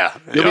eat it. Yeah,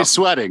 you'll be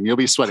sweating. You'll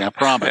be sweating. I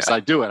promise. Yeah. I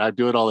do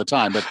it all the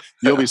time. But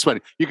you'll be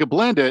sweating. You can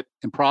blend it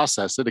and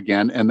process it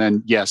again, and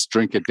then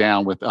drink it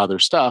down with other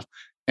stuff,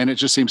 and it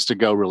just seems to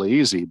go really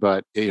easy.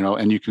 But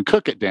and you can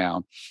cook it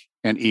down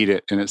and eat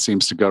it, and it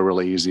seems to go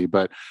really easy.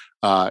 But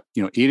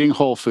eating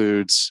whole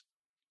foods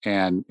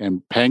and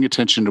paying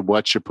attention to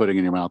what you're putting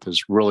in your mouth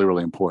is really,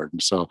 really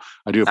important. So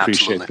I do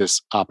appreciate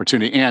this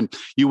opportunity. And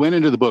you went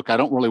into the book. I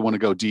don't really want to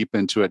go deep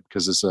into it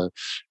because it's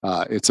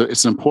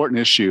an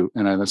important issue,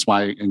 and that's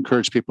why I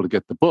encourage people to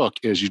get the book.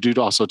 Is you do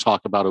also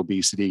talk about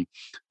obesity,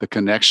 the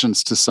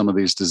connections to some of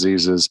these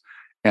diseases,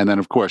 and then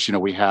of course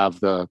we have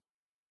the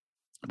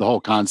the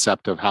whole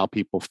concept of how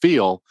people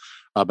feel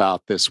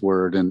about this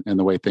word and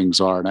the way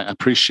things are. And I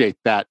appreciate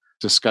that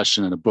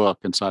discussion in a book.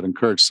 And so I'd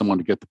encourage someone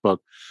to get the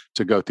book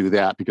to go through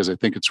that because I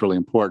think it's really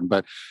important.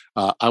 But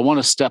I want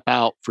to step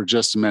out for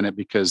just a minute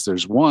because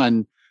there's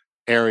one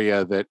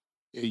area that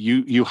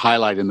you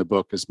highlight in the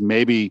book as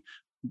maybe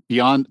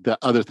beyond the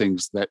other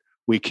things that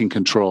we can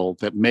control,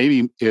 that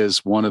maybe is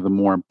one of the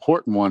more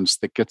important ones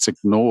that gets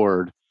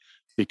ignored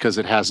because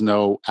it has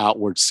no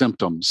outward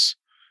symptoms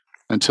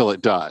until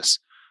it does.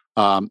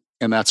 And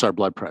that's our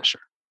blood pressure.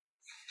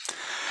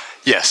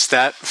 Yes,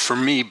 that for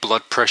me,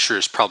 blood pressure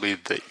is probably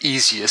the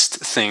easiest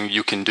thing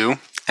you can do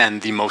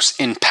and the most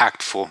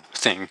impactful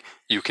thing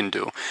you can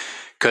do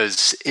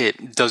because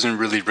it doesn't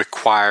really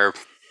require,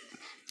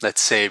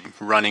 let's say,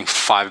 running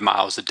 5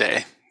 miles a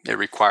day. It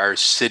requires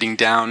sitting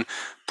down,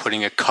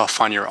 putting a cuff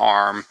on your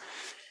arm,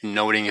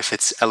 noting if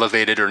it's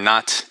elevated or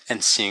not,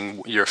 and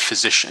seeing your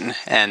physician.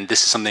 And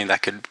this is something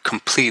that could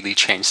completely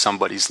change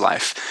somebody's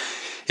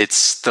life.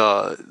 It's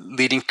the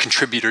leading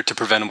contributor to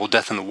preventable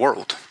death in the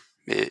world.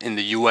 In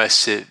the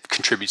US, it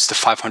contributes to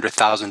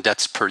 500,000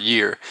 deaths per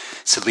year.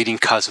 It's the leading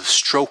cause of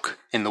stroke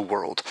in the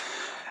world.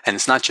 And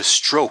it's not just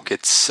stroke,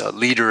 it's the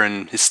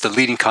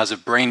leading cause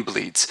of brain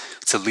bleeds.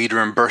 It's a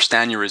leader in burst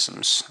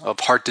aneurysms,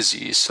 of heart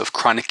disease, of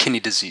chronic kidney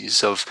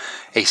disease, of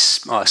a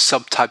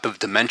subtype of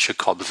dementia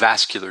called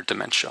vascular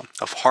dementia,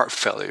 of heart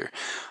failure,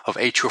 of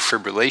atrial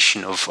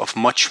fibrillation, of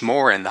much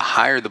more. And the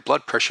higher the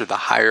blood pressure,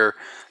 the higher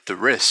the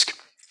risk.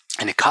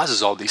 And it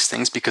causes all these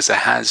things because it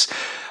has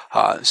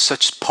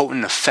such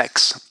potent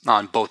effects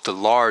on both the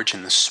large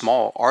and the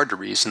small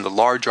arteries. In the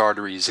large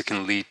arteries, it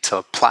can lead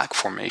to plaque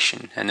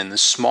formation. And in the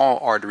small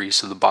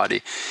arteries of the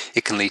body,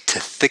 it can lead to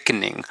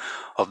thickening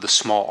of the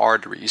small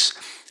arteries.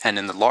 And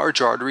in the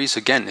large arteries,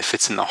 again, if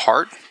it's in the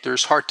heart,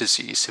 there's heart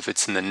disease. If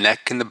it's in the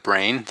neck and the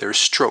brain, there's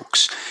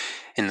strokes.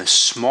 In the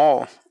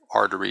small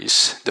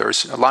arteries,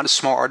 there's a lot of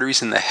small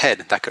arteries in the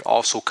head that could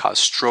also cause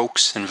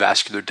strokes and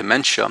vascular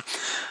dementia.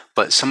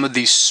 But some of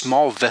these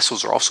small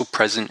vessels are also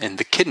present in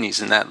the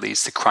kidneys, and that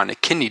leads to chronic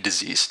kidney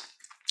disease.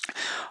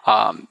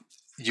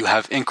 You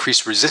have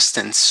increased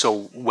resistance,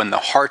 so when the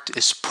heart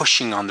is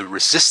pushing on the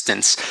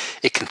resistance,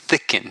 it can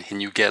thicken,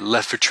 and you get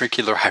left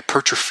ventricular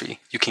hypertrophy.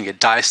 You can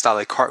get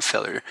diastolic heart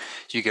failure.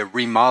 You get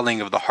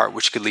remodeling of the heart,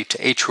 which could lead to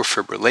atrial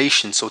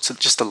fibrillation. So it's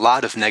just a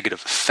lot of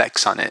negative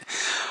effects on it.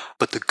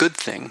 But the good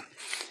thing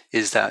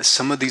is that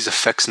some of these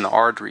effects in the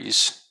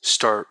arteries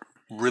start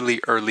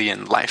really early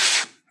in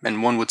life.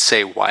 And one would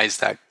say, why is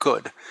that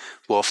good?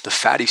 Well, if the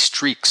fatty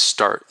streaks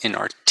start in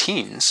our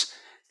teens,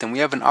 then we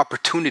have an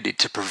opportunity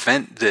to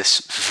prevent this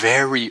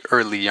very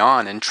early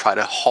on and try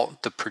to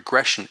halt the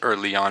progression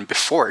early on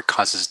before it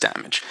causes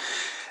damage.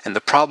 And the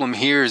problem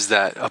here is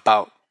that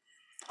about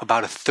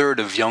a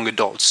third of young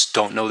adults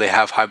don't know they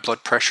have high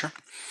blood pressure.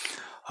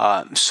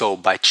 So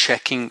by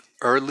checking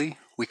early,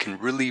 we can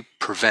really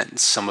prevent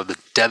some of the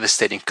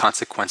devastating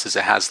consequences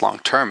it has long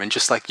term. And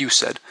just like you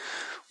said,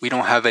 we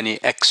don't have any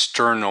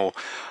external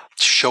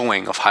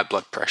showing of high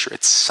blood pressure.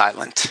 It's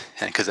silent.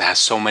 And because it has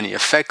so many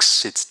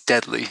effects, it's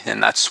deadly.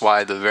 And that's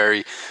why the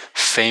very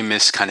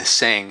famous kind of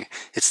saying,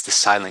 it's the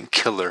silent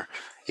killer,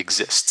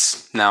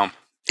 exists. Now,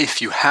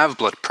 if you have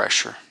blood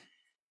pressure,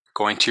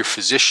 going to your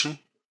physician,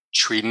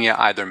 treating it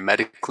either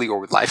medically or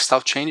with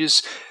lifestyle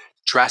changes,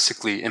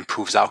 drastically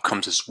improves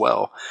outcomes as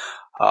well.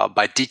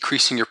 By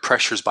decreasing your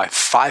pressures by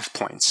 5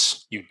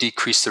 points, you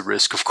decrease the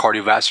risk of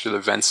cardiovascular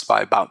events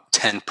by about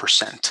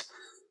 10%.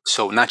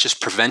 So not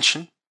just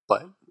prevention,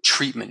 but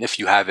treatment, if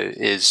you have it,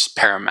 is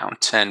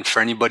paramount. And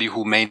for anybody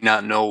who may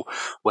not know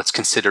what's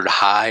considered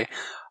high,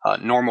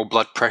 normal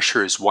blood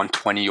pressure is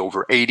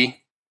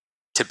 120/80.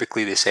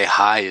 Typically, they say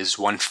high is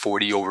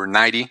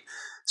 140/90.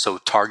 So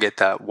target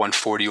that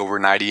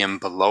 140/90 and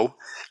below.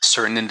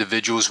 Certain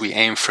individuals, we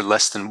aim for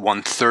less than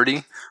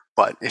 130.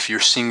 But if you're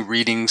seeing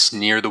readings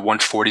near the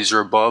 140s or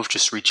above,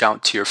 just reach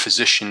out to your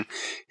physician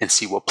and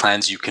see what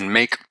plans you can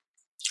make.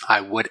 I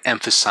would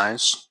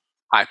emphasize,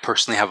 I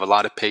personally have a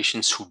lot of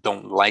patients who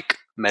don't like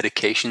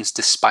medications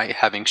despite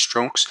having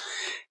strokes.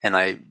 And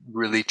I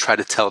really try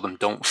to tell them,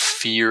 don't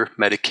fear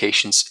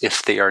medications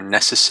if they are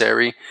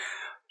necessary.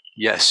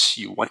 Yes,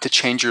 you want to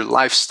change your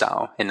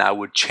lifestyle, and I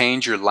would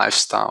change your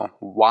lifestyle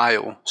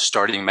while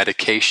starting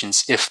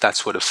medications if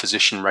that's what a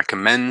physician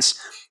recommends.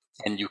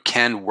 And you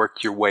can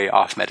work your way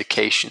off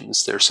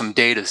medications. There's some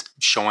data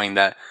showing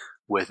that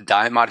with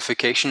diet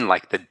modification,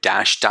 like the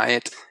DASH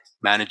diet,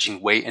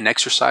 managing weight and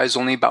exercise,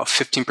 only about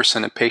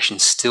 15% of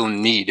patients still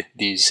need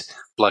these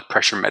blood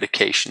pressure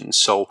medications.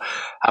 So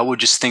I would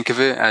just think of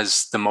it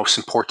as the most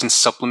important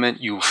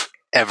supplement you've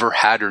ever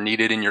had or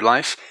needed in your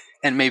life,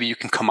 and maybe you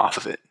can come off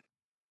of it.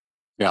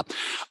 Yeah.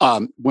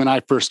 When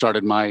I first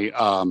started my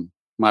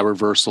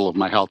reversal of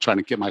my health, trying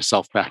to get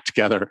myself back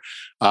together,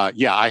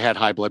 I had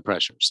high blood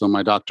pressure. So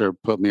my doctor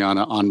put me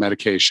on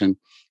medication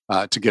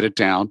to get it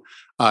down.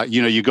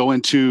 You go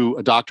into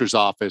a doctor's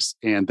office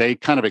and they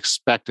kind of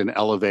expect an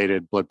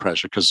elevated blood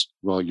pressure because,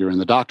 well, you're in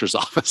the doctor's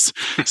office.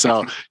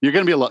 So you're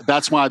going to be,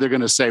 that's why they're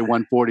going to say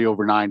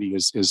 140/90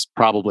 is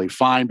probably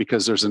fine,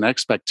 because there's an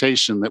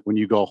expectation that when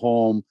you go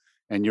home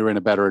and you're in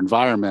a better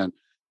environment,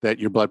 that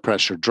your blood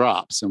pressure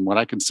drops. And what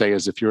I can say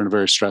is if you're in a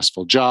very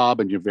stressful job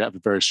and you have a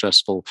very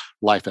stressful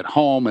life at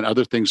home and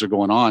other things are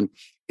going on,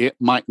 it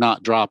might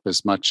not drop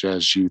as much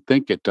as you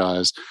think it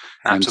does.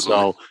 Absolutely.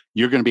 And so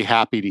you're going to be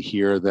happy to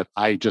hear that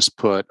I just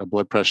put a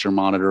blood pressure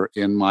monitor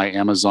in my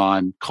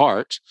Amazon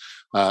cart.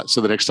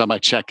 So the next time I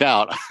check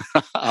out,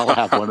 I'll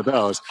have one of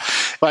those.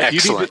 But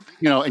Excellent.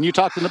 you need to, and you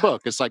talked in the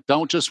book, it's like,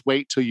 don't just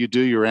wait till you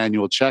do your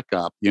annual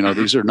checkup.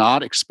 These are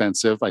not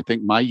expensive. I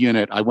think my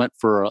unit, I went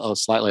for a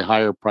slightly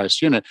higher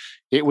price unit.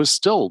 It was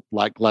still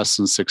like less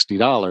than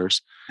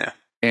 $60. Yeah.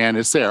 And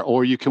it's there.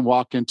 Or you can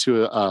walk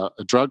into a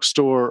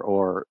drugstore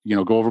or,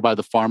 go over by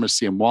the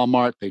pharmacy in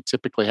Walmart. They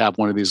typically have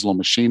one of these little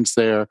machines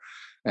there.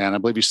 And I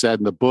believe you said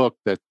in the book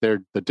that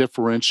the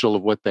differential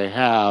of what they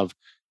have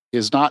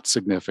is not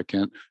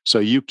significant. So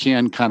you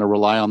can kind of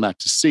rely on that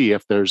to see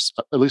if there's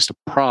at least a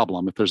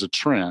problem, if there's a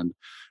trend,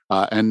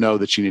 and know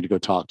that you need to go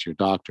talk to your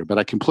doctor. But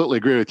I completely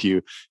agree with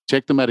you.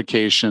 Take the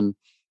medication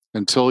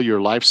until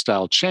your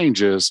lifestyle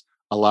changes,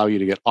 allow you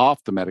to get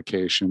off the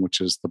medication,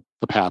 which is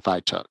the path I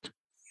took.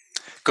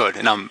 Good.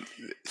 And I'm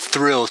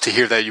thrilled to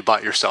hear that you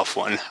bought yourself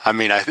one. I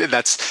mean,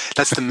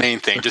 that's the main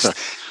thing. Just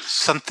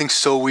something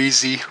so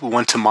easy,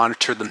 one to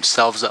monitor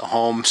themselves at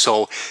home.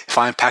 So if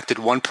I impacted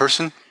one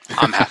person,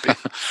 I'm happy.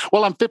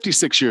 Well, I'm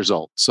 56 years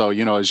old. So,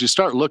 as you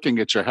start looking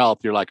at your health,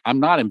 you're like, I'm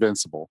not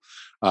invincible.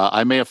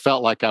 I may have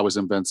felt like I was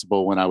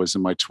invincible when I was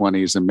in my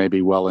 20s and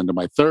maybe well into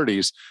my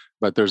 30s.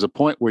 But there's a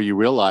point where you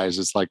realize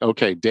it's like,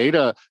 okay,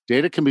 data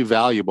can be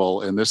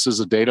valuable. And this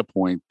is a data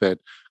point that,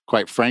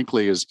 quite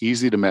frankly, is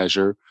easy to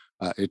measure.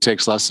 It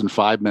takes less than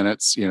 5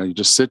 minutes. You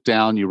just sit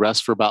down, you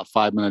rest for about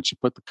 5 minutes, you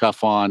put the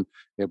cuff on,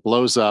 it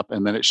blows up,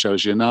 and then it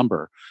shows you a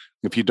number.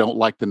 If you don't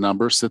like the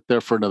number, sit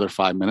there for another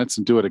 5 minutes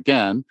and do it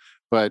again.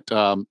 But,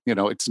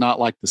 it's not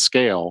like the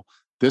scale.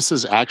 This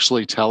is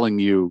actually telling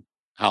you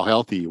how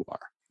healthy you are.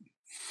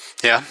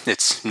 Yeah,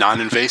 it's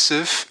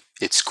non-invasive,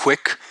 it's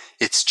quick,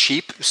 it's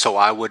cheap. So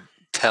I would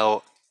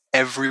tell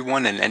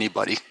everyone and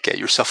anybody, get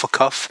yourself a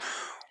cuff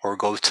or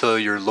go to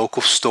your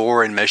local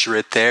store and measure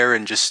it there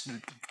and just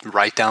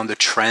write down the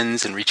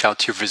trends and reach out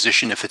to your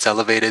physician if it's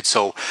elevated.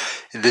 So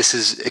this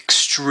is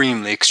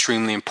extremely,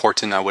 extremely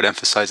important. I would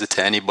emphasize it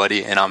to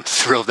anybody, and I'm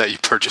thrilled that you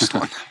purchased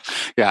one.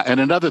 Yeah, and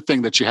another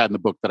thing that you had in the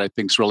book that I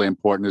think is really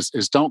important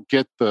is don't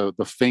get the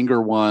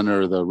finger one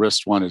or the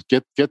wrist one. Is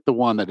get the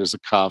one that is a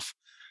cuff,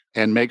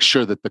 and make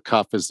sure that the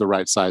cuff is the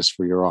right size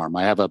for your arm.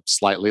 I have a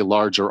slightly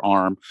larger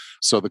arm,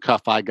 so the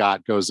cuff I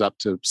got goes up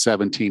to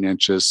 17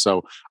 inches.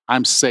 So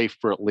I'm safe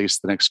for at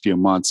least the next few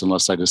months,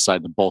 unless I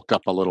decide to bulk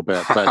up a little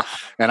bit. But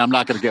and I'm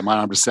not going to get my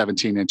arm to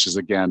 17 inches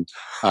again.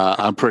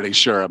 I'm pretty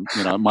sure, at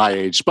my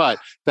age. But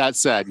that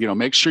said,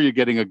 make sure you're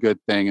getting a good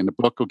thing, and the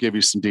book will give you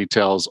some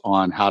details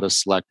on how to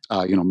select.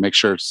 Make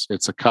sure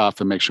it's a cuff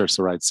and make sure it's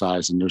the right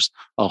size. And there's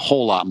a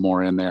whole lot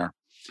more in there.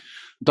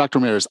 Dr.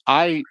 Ramirez,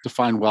 I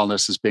define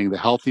wellness as being the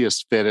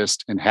healthiest,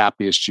 fittest, and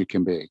happiest you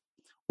can be.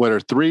 What are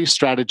 3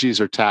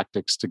 strategies or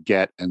tactics to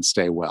get and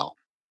stay well?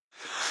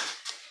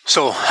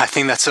 So I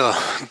think that's a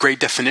great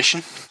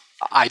definition.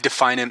 I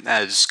define it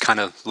as kind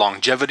of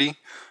longevity,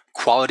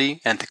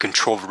 quality, and the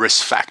control of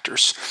risk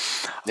factors.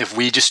 If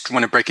we just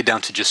want to break it down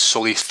to just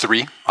solely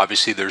 3,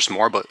 obviously there's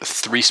more, but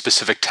 3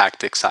 specific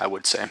tactics, I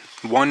would say.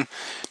 1,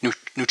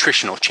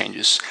 nutritional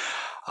changes.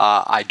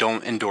 I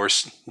don't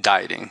endorse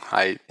dieting.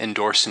 I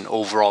endorse an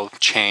overall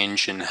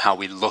change in how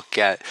we look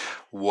at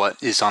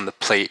what is on the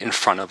plate in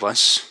front of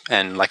us.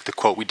 And like the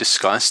quote we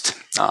discussed,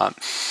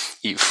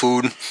 eat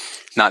food,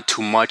 not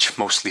too much,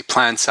 mostly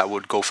plants. I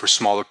would go for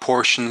smaller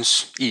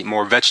portions, eat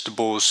more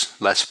vegetables,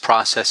 less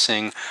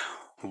processing,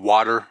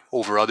 water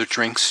over other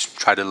drinks.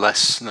 Try to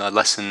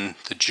lessen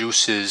the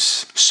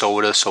juices,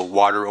 soda, so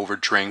water over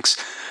drinks.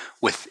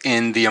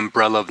 Within the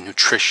umbrella of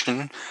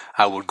nutrition,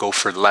 I would go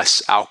for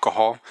less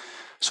alcohol.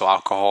 So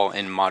alcohol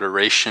in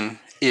moderation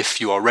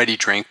if you already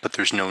drink, but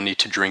there's no need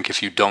to drink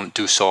if you don't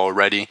do so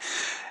already.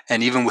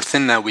 And even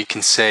within that, we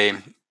can say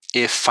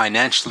if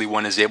financially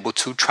one is able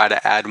to, try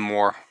to add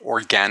more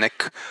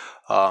organic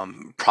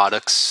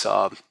products,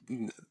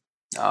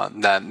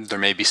 that there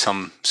may be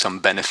some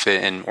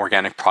benefit in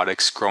organic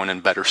products grown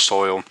in better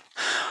soil.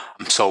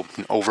 So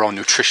overall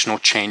nutritional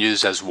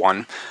changes as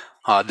one.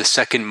 The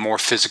second, more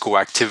physical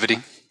activity.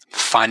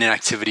 Find an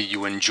activity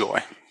you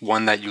enjoy,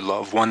 one that you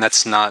love, one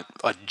that's not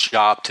a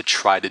job to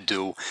try to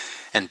do,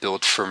 and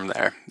build from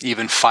there.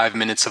 Even 5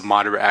 minutes of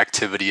moderate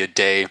activity a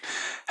day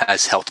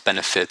has health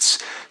benefits.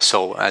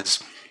 So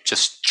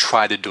just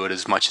try to do it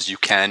as much as you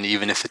can,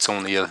 even if it's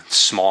only a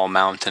small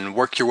amount, and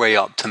work your way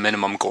up to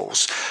minimum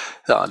goals.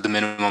 The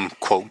minimum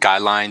quote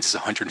guidelines is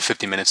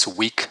 150 minutes a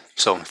week,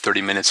 so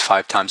 30 minutes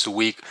 5 times a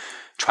week.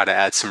 Try to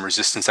add some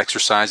resistance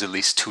exercise at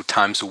least 2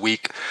 times a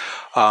week.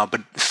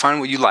 But find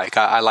what you like.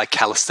 I like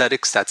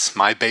calisthenics. That's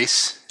my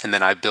base. And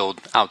then I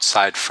build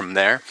outside from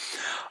there.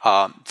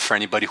 For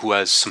anybody who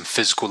has some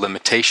physical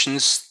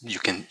limitations, you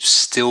can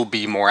still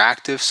be more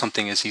active.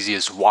 Something as easy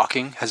as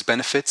walking has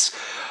benefits.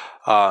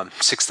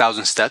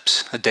 6,000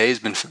 steps a day has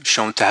been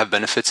shown to have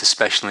benefits,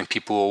 especially in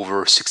people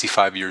over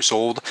 65 years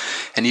old.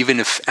 And even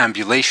if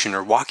ambulation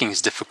or walking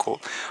is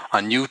difficult,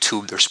 on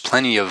YouTube, there's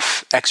plenty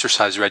of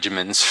exercise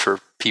regimens for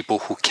people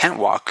who can't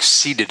walk,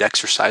 seated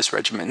exercise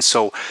regimens.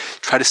 So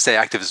try to stay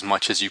active as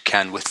much as you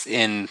can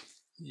within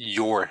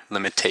your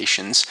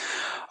limitations.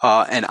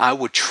 And I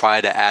would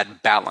try to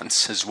add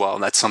balance as well.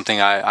 That's something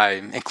I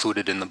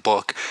included in the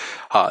book,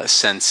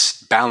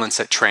 since balance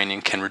at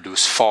training can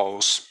reduce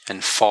falls,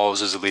 and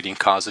falls is a leading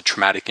cause of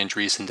traumatic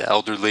injuries in the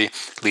elderly,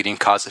 leading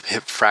cause of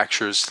hip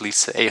fractures,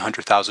 leads to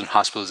 800,000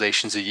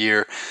 hospitalizations a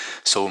year.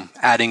 So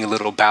adding a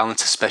little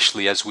balance,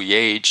 especially as we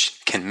age,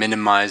 can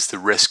minimize the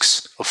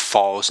risks of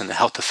falls and the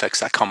health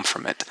effects that come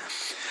from it.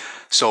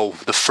 So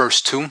the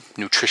first two,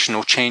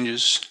 nutritional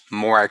changes,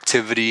 more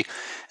activity.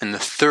 And the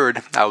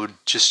third, I would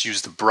just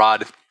use the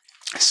broad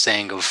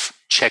saying of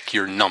check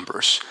your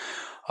numbers.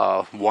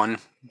 One,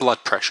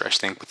 blood pressure. I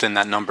think within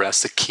that number,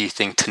 that's the key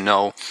thing to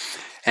know.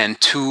 And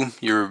two,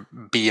 your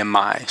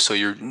BMI. So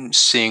you're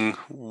seeing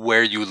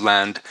where you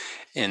land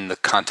in the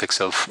context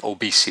of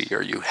obesity.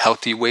 Are you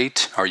healthy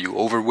weight? Are you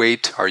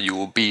overweight? Are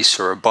you obese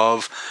or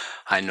above?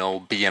 I know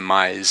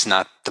BMI is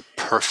not the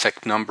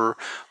perfect number,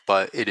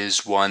 but it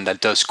is one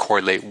that does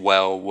correlate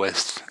well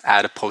with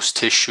adipose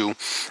tissue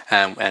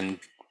and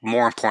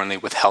more importantly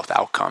with health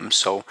outcomes.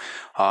 So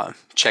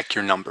check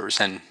your numbers.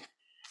 And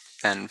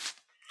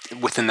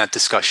within that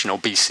discussion,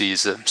 obesity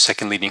is the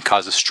second leading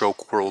cause of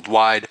stroke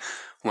worldwide,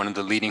 one of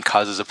the leading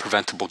causes of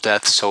preventable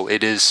death. So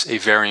it is a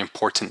very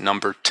important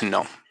number to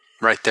know,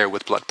 right there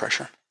with blood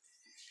pressure.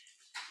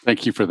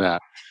 Thank you for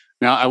that.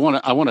 Now, I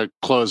want to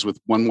close with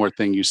one more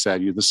thing you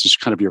said. This is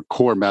kind of your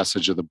core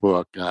message of the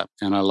book,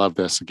 and I love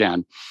this.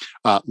 Again,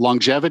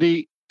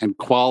 longevity and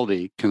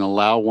quality can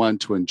allow one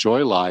to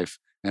enjoy life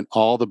and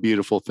all the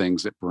beautiful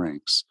things it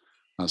brings.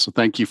 So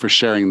thank you for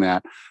sharing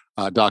that.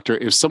 Doctor,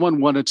 if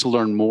someone wanted to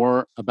learn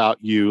more about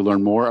you,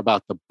 learn more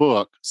about the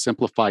book,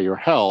 Simplify Your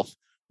Health,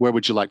 where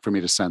would you like for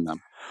me to send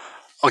them?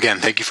 Again,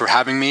 thank you for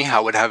having me. I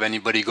would have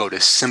anybody go to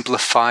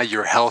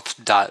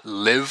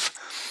simplifyyourhealth.live.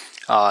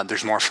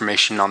 There's more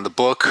information on the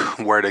book,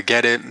 where to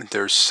get it.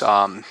 There's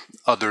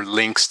other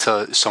links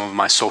to some of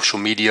my social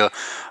media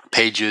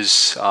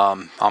pages.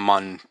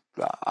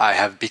 I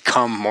have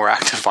become more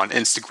active on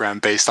Instagram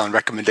based on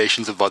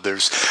recommendations of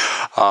others.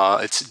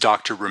 It's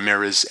Dr.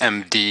 Ramirez,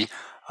 MD,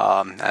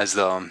 as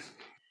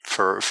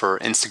for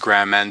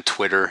Instagram and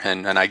Twitter,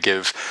 and I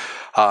give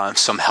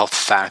some health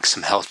facts,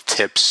 some health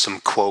tips, some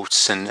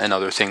quotes, and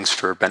other things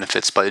for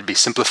benefits. But it'd be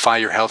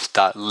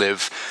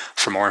simplifyyourhealth.live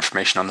for more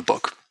information on the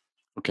book.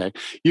 Okay.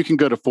 You can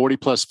go to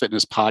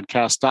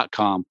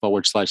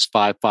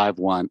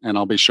 40plusfitnesspodcast.com/551, and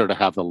I'll be sure to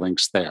have the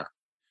links there.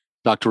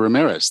 Dr.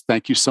 Ramirez,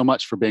 thank you so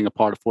much for being a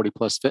part of 40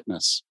 Plus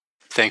Fitness.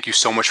 Thank you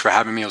so much for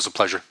having me. It was a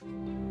pleasure.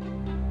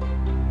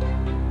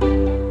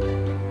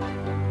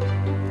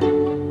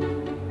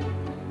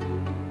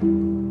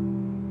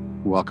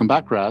 Welcome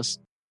back, Raz.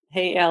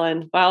 Hey,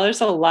 Alan. Wow,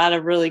 there's a lot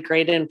of really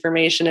great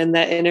information in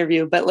that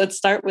interview, but let's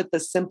start with the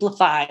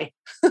simplify.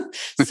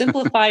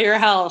 Simplify your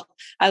health.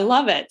 I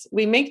love it.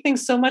 We make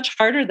things so much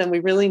harder than we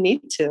really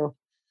need to.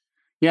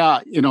 Yeah,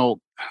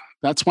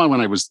 that's why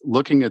when I was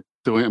looking at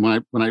doing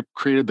when I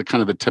created the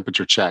kind of the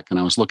temperature check, and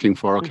I was looking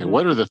for, okay,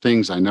 what are the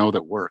things I know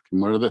that work, and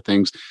what are the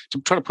things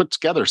to try to put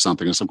together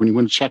something. It's like when you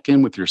want to check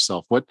in with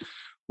yourself, what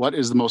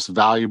is the most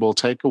valuable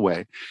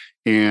takeaway?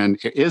 And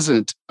it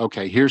isn't,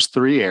 okay, here's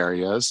 3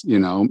 areas,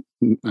 your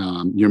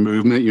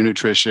movement, your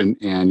nutrition,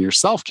 and your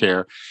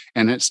self-care.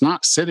 And it's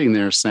not sitting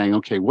there saying,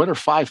 okay, what are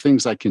 5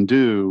 things I can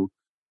do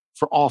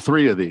for all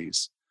 3 of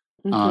these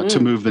to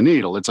move the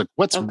needle? It's like,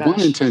 what's one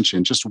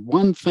intention, just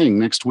one thing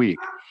next week?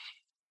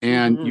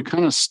 And you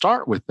kind of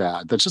start with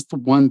that. That's just the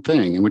one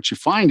thing. And what you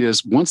find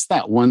is once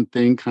that one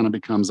thing kind of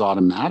becomes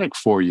automatic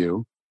for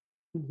you,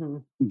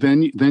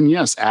 then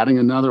yes, adding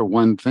another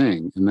one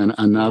thing and then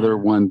another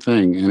one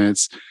thing. And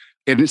it's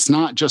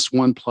not just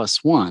 1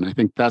 + 1. I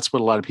think that's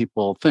what a lot of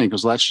people think,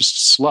 because that's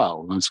just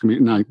slow. It's going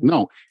to be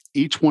no.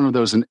 Each one of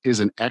those is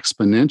an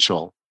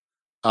exponential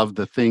of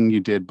the thing you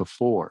did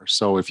before.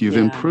 So if you've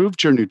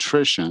improved your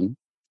nutrition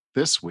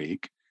this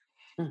week,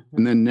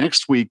 and then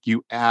next week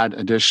you add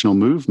additional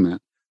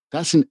movement,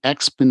 that's an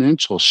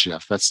exponential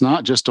shift. That's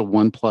not just a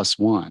 1 +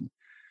 1.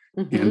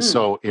 And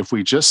so if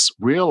we just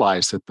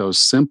realize that those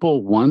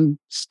simple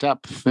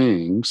one-step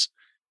things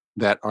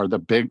that are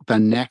the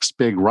next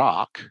big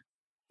rock,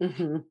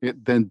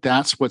 then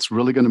that's what's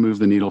really going to move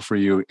the needle for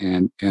you,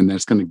 and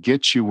that's going to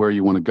get you where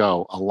you want to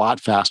go a lot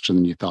faster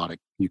than you thought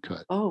you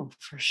could. Oh,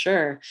 for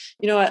sure.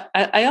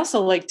 I also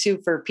like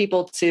for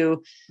people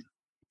to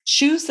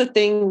choose the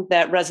thing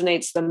that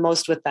resonates the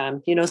most with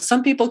them.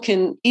 Some people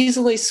can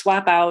easily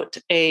swap out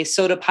a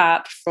soda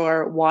pop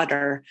for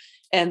water,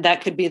 and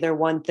that could be their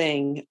one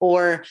thing.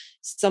 Or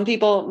some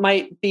people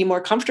might be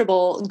more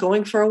comfortable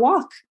going for a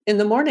walk in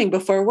the morning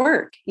before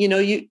work.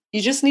 You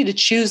just need to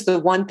choose the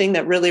one thing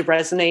that really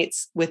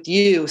resonates with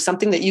you,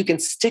 something that you can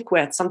stick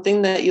with,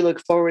 something that you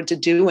look forward to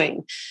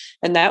doing.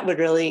 And that would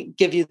really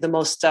give you the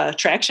most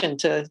traction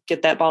to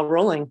get that ball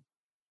rolling.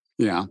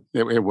 Yeah,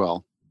 it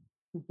will.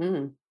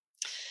 Mm-hmm.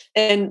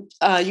 And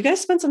you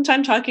guys spent some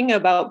time talking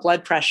about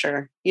blood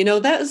pressure.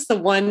 That is the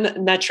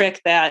one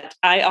metric that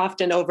I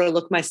often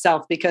overlook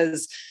myself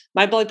because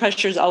my blood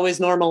pressure is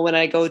always normal when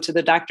I go to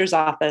the doctor's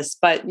office.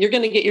 But you're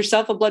going to get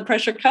yourself a blood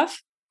pressure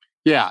cuff?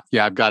 Yeah,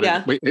 I've got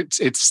Yeah. it.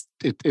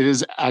 It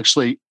is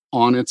actually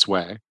on its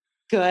way.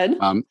 Good.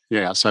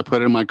 Yeah, so I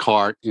put it in my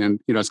cart, and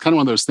it's kind of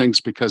one of those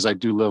things because I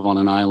do live on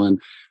an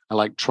island. I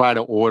like try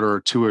to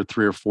order 2 or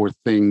 3 or 4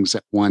 things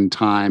at one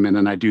time, and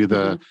then I do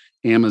the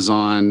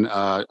Amazon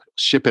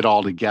ship it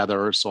all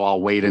together. So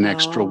I'll wait an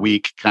extra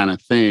week kind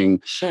of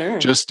thing, Sure.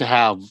 just to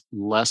have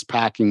less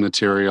packing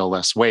material,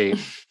 less weight,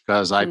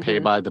 because I pay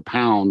by the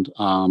pound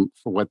for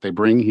what they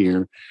bring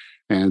here.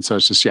 And so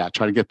it's just, try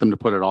to get them to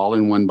put it all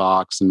in one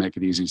box and make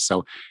it easy.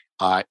 So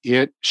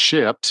it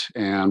shipped,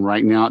 and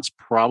right now it's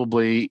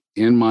probably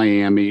in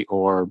Miami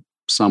or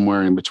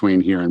somewhere in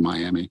between here and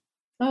Miami.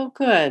 Oh,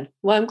 good.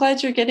 Well, I'm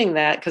glad you're getting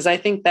that because I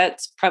think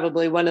that's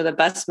probably one of the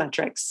best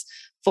metrics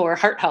for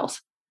heart health.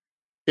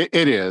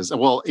 It is.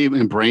 Well,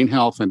 even brain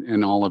health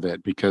and all of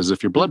it, because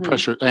if your blood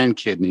pressure and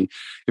kidney,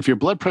 if your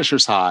blood pressure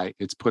is high,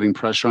 it's putting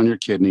pressure on your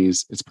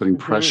kidneys, it's putting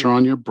pressure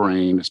on your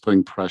brain, it's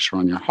putting pressure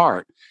on your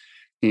heart.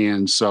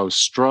 And so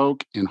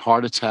stroke and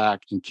heart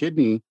attack and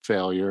kidney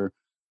failure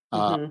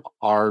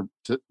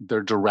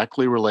they're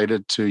directly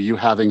related to you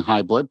having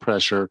high blood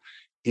pressure.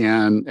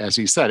 And as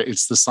he said,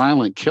 it's the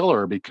silent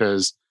killer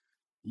because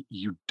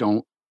you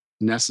don't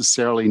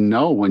necessarily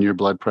know when your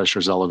blood pressure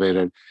is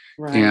elevated.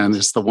 Right. And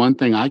it's the one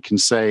thing I can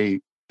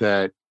say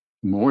that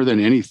more than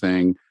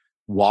anything,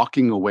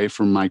 walking away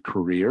from my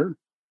career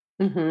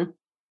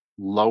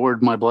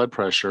lowered my blood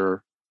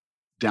pressure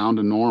down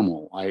to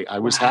normal. I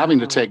was having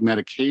to take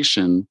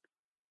medication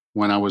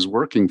when I was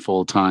working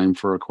full time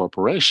for a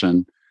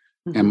corporation,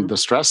 and the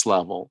stress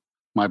level,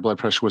 my blood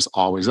pressure was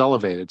always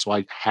elevated. So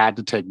I had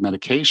to take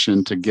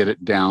medication to get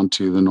it down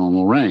to the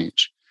normal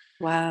range.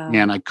 Wow.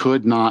 And I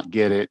could not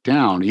get it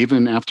down,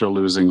 even after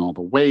losing all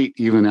the weight,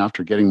 even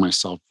after getting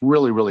myself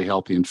really, really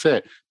healthy and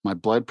fit. My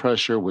blood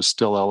pressure was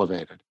still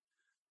elevated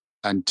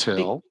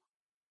until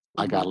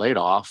I got laid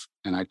off,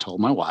 and I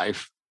told my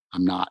wife,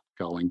 I'm not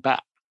going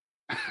back.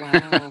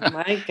 Wow,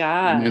 my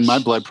gosh. And then my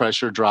blood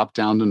pressure dropped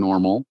down to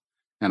normal.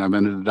 And I've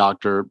been to the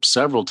doctor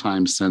several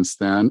times since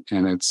then.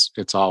 And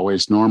it's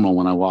always normal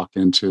when I walk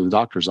into the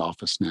doctor's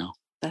office now.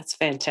 That's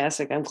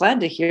fantastic. I'm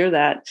glad to hear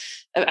that.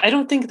 I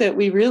don't think that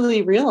we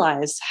really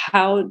realize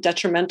how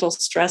detrimental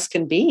stress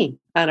can be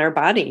on our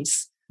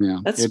bodies. Yeah,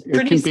 that's it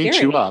pretty can scary.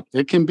 beat you up.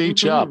 It can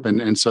beat you up.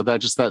 And so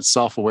that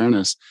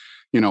self-awareness,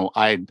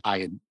 I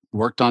had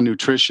worked on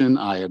nutrition.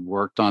 I had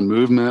worked on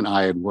movement.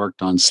 I had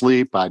worked on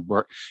sleep. I'd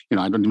worked, I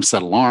didn't even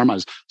set alarm. I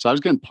was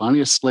getting plenty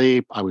of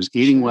sleep. I was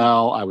eating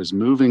well. I was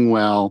moving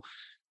well,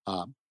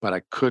 but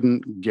I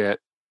couldn't get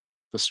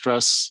the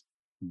stress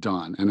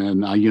done. And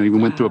then I, even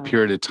went through a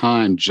period of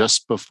time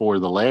just before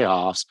the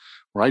layoffs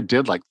where I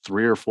did like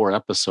 3 or 4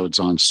 episodes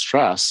on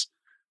stress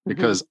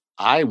because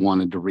I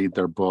wanted to read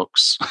their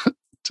books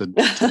to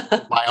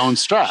my own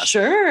stress.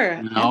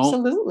 Sure,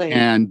 absolutely.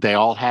 And they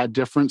all had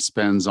different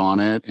spins on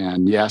it.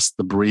 And yes,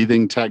 the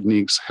breathing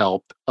techniques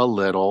helped a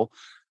little,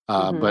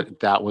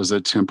 but that was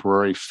a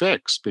temporary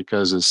fix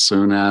because as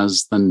soon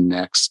as the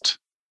next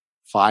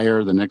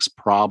fire, the next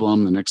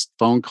problem, the next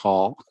phone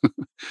call,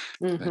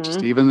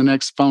 just even the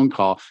next phone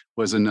call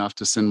was enough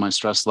to send my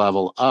stress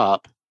level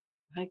up.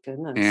 My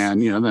goodness.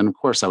 And, then of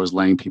course I was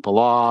laying people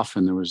off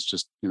and there was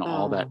just,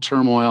 all that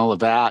turmoil of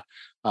that.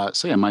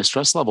 So yeah, my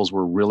stress levels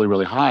were really,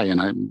 really high.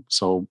 And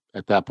so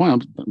at that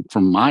point,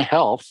 from my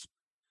health,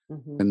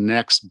 the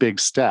next big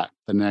step,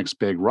 the next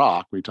big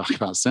rock, we talk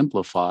about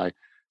simplify,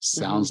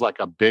 sounds like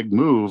a big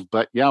move,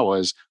 but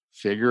was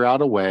figure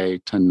out a way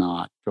to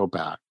not go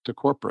back to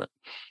corporate.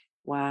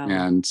 Wow.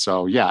 And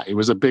so, it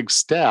was a big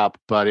step,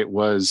 but it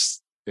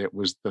was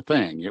the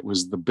thing, it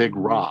was the big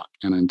rock.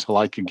 And until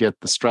I could get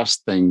the stress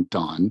thing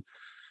done,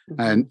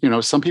 and,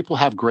 some people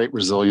have great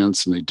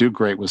resilience and they do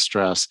great with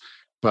stress.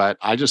 But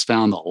I just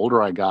found the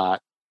older I got,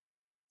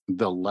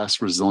 the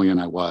less resilient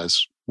I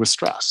was with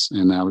stress.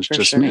 And that was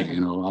just me.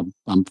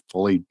 I'm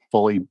fully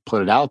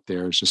put it out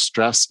there. It's just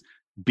stress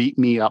beat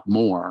me up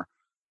more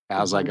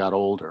as I got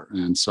older.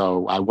 And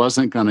so I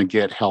wasn't going to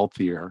get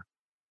healthier.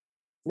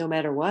 No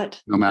matter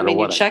what.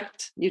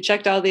 what. You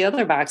checked all the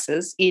other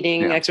boxes,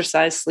 eating,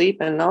 exercise, sleep,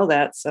 and all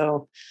that.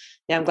 So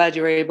I'm glad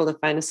you were able to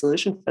find a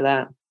solution for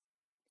that.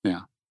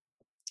 Yeah.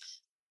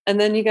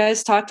 And then you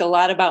guys talked a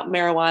lot about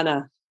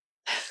marijuana.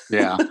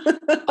 Yeah,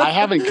 I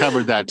haven't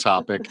covered that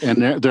topic.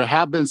 And there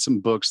have been some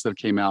books that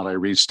came out. I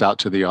reached out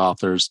to the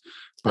authors,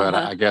 but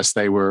I guess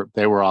they were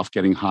off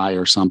getting high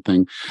or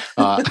something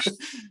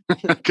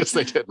because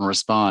they didn't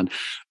respond.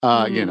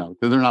 They're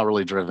not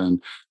really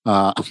driven.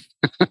 Well,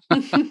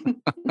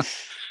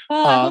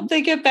 I hope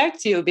they get back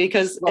to you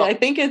because I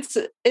think it's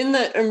in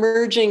the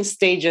emerging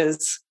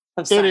stages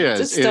of science. It is.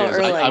 It's still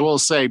early. I will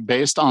say,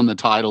 based on the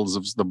titles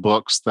of the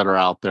books that are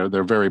out there,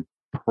 they're very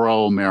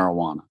pro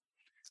marijuana.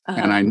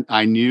 And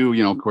I knew,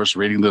 of course,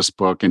 reading this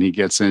book, and he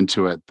gets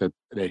into it, that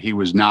he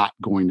was not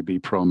going to be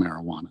pro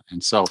marijuana.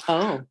 And so,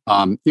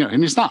 and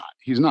he's not.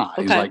 He's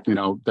Okay. like,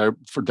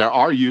 there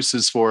are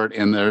uses for it,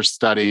 and they're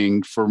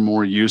studying for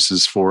more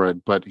uses for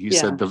it. But he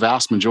said the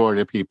vast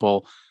majority of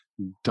people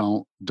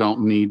don't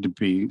need to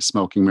be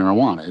smoking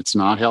marijuana. It's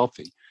not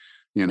healthy.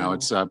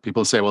 It's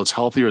people say, well, it's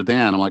healthier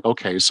than. I'm like,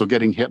 okay, so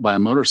getting hit by a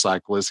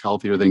motorcycle is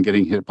healthier than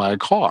getting hit by a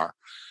car.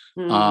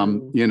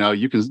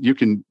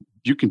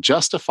 You can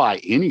justify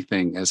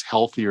anything as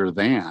healthier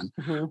than,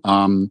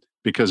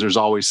 because there's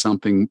always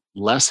something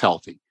less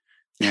healthy.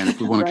 And if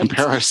we want to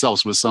compare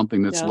ourselves with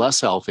something that's less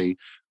healthy,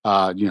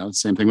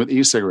 same thing with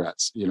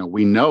e-cigarettes.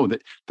 We know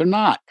that they're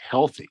not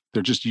healthy.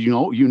 They're just,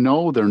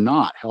 they're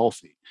not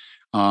healthy.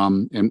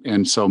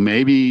 And so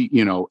maybe,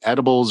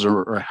 edibles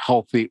are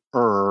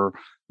healthier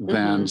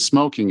than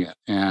smoking it.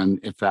 And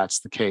if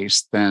that's the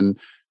case, then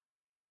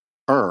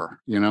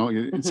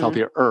it's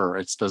healthier.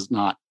 It does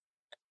not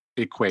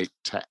equate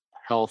to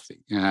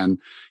healthy. And,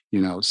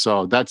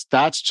 so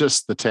that's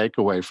just the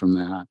takeaway from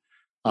that.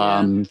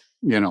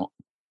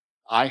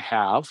 I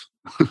have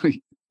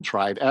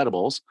tried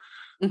edibles,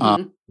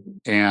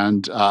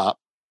 and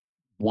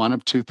one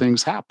of two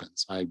things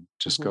happens. I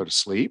just go to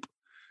sleep,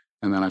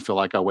 and then I feel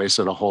like I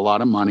wasted a whole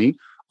lot of money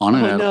on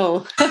an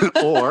edible,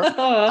 or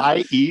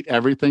I eat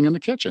everything in the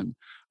kitchen.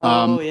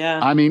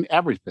 I mean,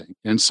 everything.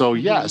 And so,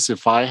 yes,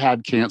 if I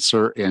had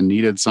cancer and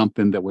needed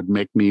something that would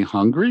make me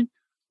hungry,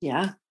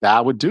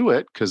 that would do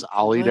it, because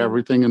I'll eat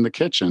everything in the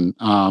kitchen.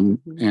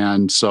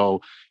 And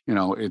so,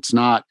 it's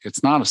not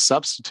a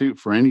substitute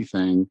for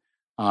anything.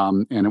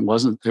 And it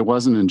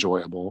wasn't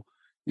enjoyable.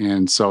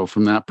 And so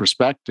from that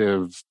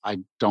perspective, I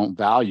don't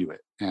value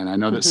it. And I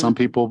know that some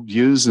people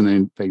use,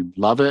 and they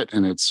love it,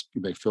 and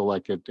they feel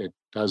like it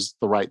does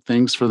the right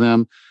things for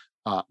them.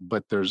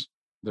 But there's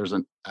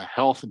a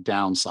health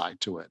downside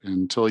to it. And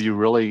until you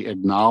really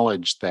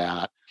acknowledge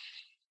that,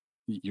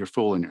 you're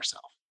fooling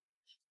yourself.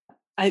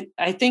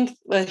 I think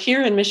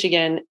here in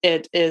Michigan,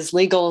 it is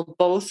legal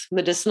both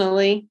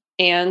medicinally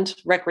and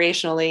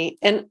recreationally.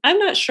 And I'm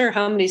not sure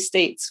how many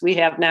states we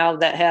have now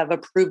that have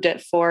approved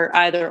it for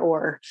either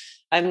or.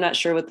 I'm not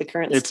sure what the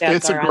current stats are.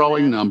 It's a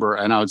growing number.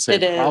 And I would say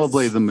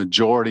probably the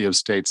majority of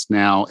states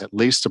now at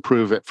least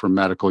approve it for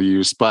medical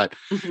use. But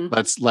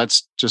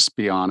let's just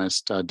be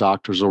honest.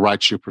 Doctors will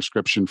write you a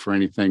prescription for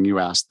anything you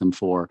ask them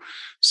for.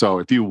 So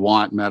if you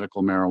want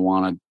medical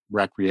marijuana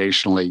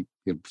recreationally,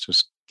 you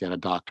just get a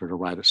doctor to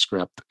write a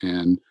script,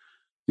 and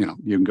you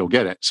can go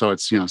get it. So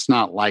it's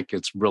not like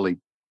it's really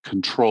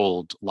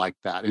controlled like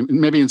that. And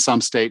maybe in some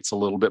states a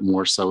little bit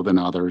more so than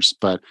others,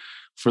 but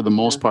for the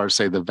most part,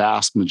 say the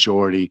vast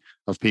majority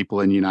of people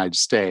in the United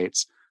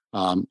States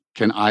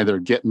can either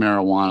get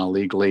marijuana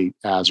legally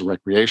as a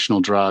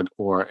recreational drug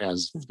or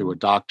as through a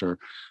doctor.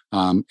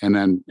 And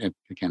then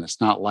again, it's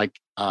not like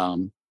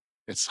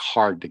it's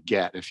hard to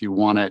get. If you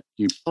want it,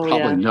 you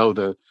probably know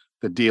the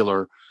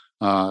dealer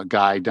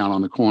guy down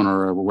on the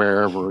corner or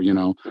wherever.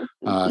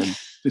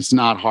 It's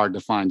not hard to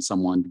find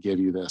someone to give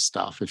you this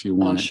stuff if you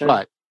want it. Sure.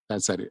 But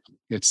that's it.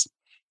 It's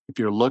if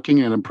you're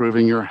looking at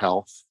improving your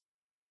health,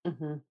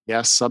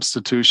 yes,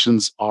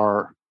 substitutions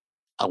are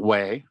a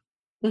way,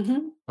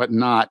 but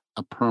not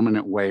a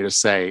permanent way to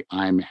say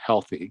I'm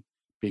healthy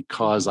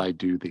because I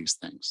do these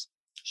things.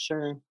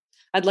 Sure.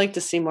 I'd like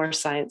to see more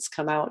science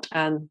come out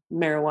on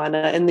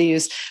marijuana and the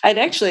use. I'd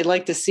actually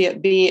like to see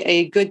it be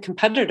a good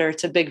competitor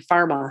to big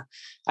pharma.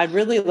 I'd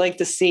really like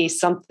to see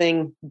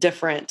something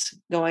different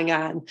going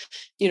on.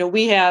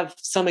 We have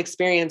some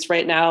experience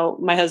right now.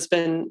 My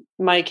husband,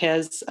 Mike,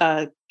 has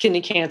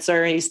kidney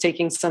cancer. He's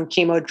taking some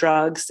chemo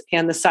drugs,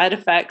 and the side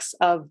effects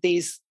of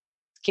these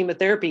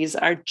chemotherapies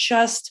are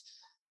just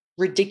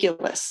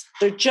ridiculous.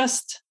 They're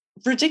just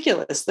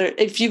ridiculous.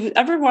 If you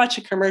ever watch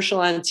a commercial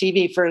on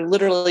TV for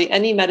literally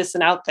any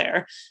medicine out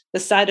there, the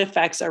side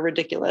effects are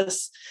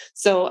ridiculous.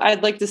 So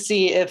I'd like to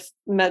see if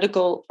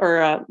medical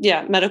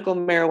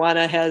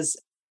marijuana has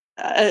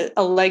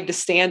a leg to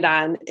stand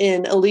on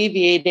in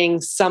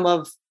alleviating some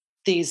of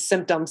these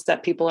symptoms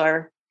that people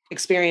are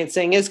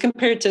experiencing as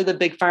compared to the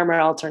big pharma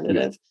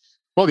alternative.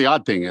 Well, the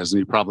odd thing is,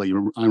 and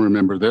I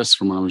remember this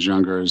from when I was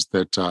younger, is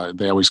that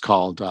they always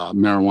called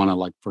marijuana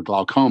like for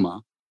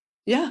glaucoma.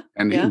 Yeah.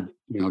 And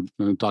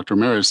Dr.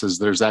 Mary says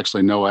there's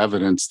actually no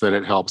evidence that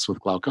it helps with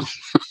glaucoma.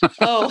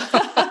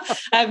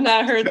 I've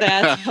not heard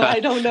that. So I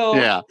don't know.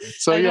 Yeah.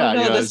 So I don't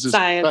know the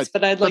science,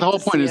 but I'd like to see it. The whole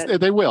point is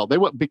they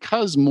will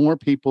because more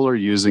people are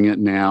using it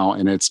now,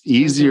 and it's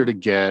easier to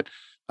get.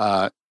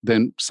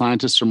 Then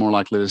scientists are more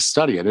likely to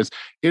study it. It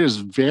is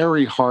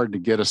very hard to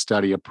get a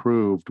study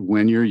approved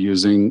when you're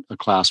using a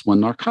class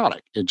 1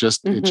 narcotic. It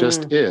just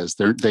is.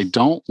 They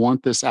don't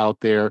want this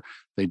out there.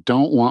 They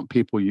don't want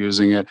people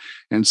using it.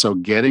 And so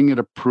getting it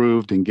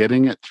approved and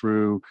getting it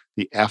through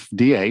the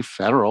FDA,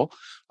 federal,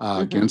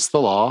 against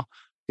the law,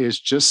 is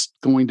just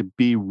going to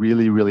be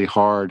really, really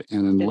hard.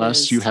 And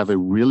unless you have a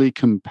really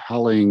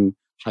compelling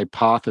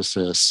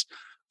hypothesis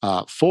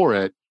for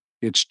it,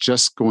 it's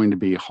just going to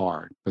be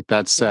hard. But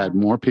that said,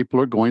 more people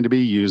are going to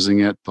be using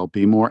it. There'll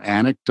be more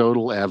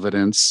anecdotal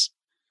evidence.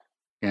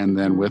 And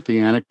then with the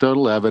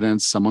anecdotal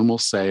evidence, someone will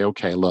say,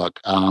 okay, look,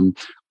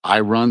 I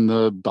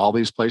run all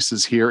these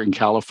places here in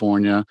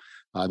California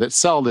that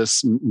sell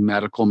this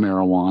medical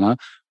marijuana.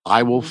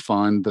 I will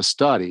fund the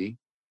study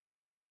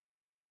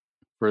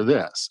for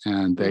this.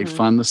 And they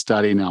fund the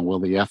study. Now, will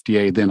the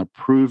FDA then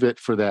approve it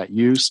for that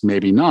use?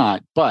 Maybe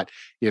not. But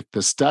if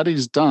the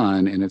study's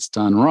done and it's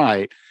done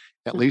right,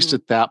 at least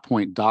at that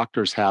point,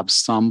 doctors have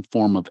some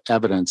form of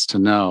evidence to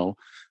know,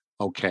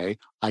 okay,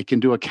 I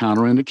can do a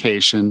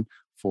counterindication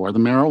for the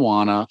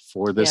marijuana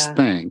for this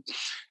thing.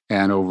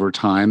 And over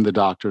time, the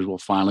doctors will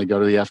finally go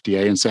to the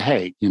FDA and say,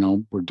 hey,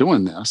 we're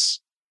doing this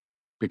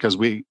because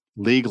we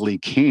legally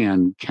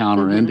can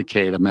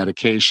counterindicate a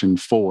medication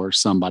for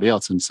somebody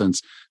else. And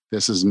since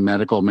this is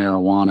medical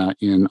marijuana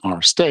in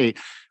our state,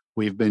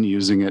 we've been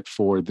using it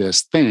for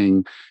this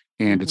thing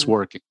and it's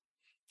working.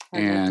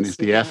 And if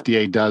the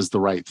FDA does the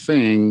right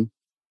thing,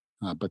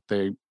 but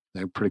they're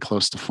pretty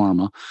close to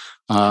pharma.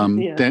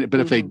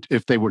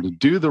 If they were to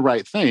do the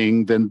right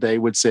thing, then they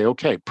would say,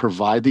 okay,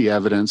 provide the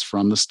evidence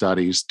from the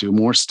studies, do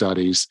more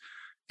studies,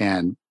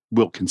 and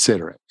we'll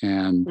consider it.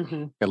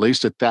 And at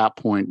least at that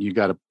point, you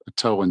got a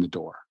toe in the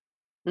door.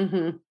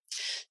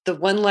 The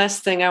one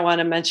last thing I want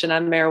to mention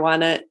on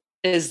marijuana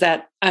is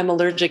that I'm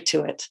allergic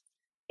to it.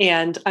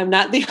 And I'm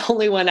not the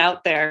only one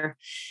out there.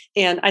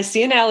 And I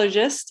see an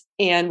allergist,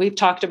 and we've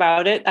talked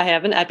about it. I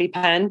have an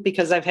EpiPen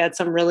because I've had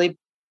some really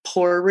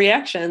poor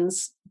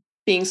reactions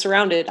being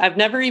surrounded. I've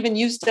never even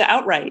used it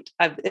outright.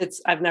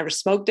 I've never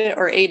smoked it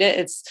or ate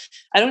it.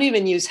 I don't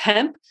even use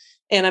hemp,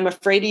 and I'm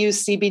afraid to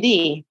use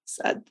CBD.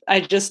 I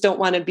just don't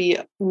want to be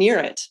near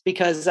it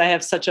because I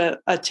have such a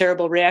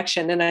terrible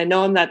reaction. And I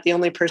know I'm not the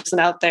only person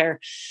out there.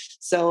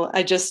 So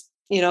I just,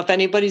 if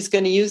anybody's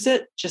going to use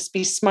it, just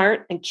be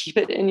smart and keep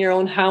it in your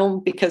own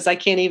home because I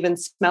can't even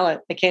smell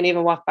it. I can't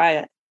even walk by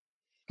it.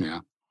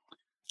 Yeah.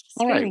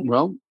 All right.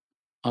 Well,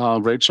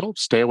 Rachel,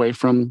 stay away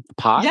from the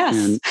pot.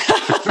 Yes.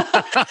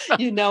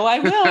 I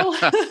will.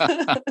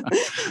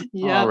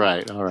 Yeah. All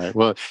right.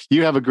 Well,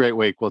 you have a great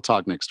week. We'll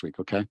talk next week.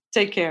 Okay.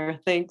 Take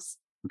care. Thanks.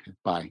 Okay.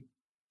 Bye.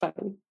 Bye.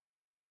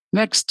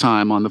 Next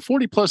time on the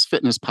 40 Plus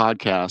Fitness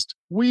podcast,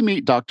 we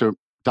meet Dr.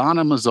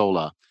 Donna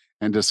Mazzola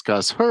and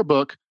discuss her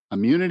book,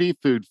 Immunity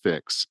Food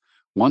Fix: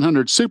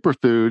 100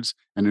 Superfoods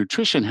and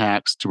Nutrition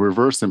Hacks to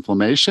Reverse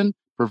Inflammation,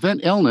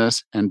 Prevent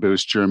Illness, and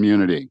Boost Your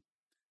Immunity.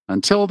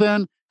 Until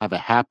then, have a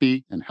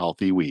happy and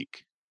healthy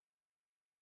week.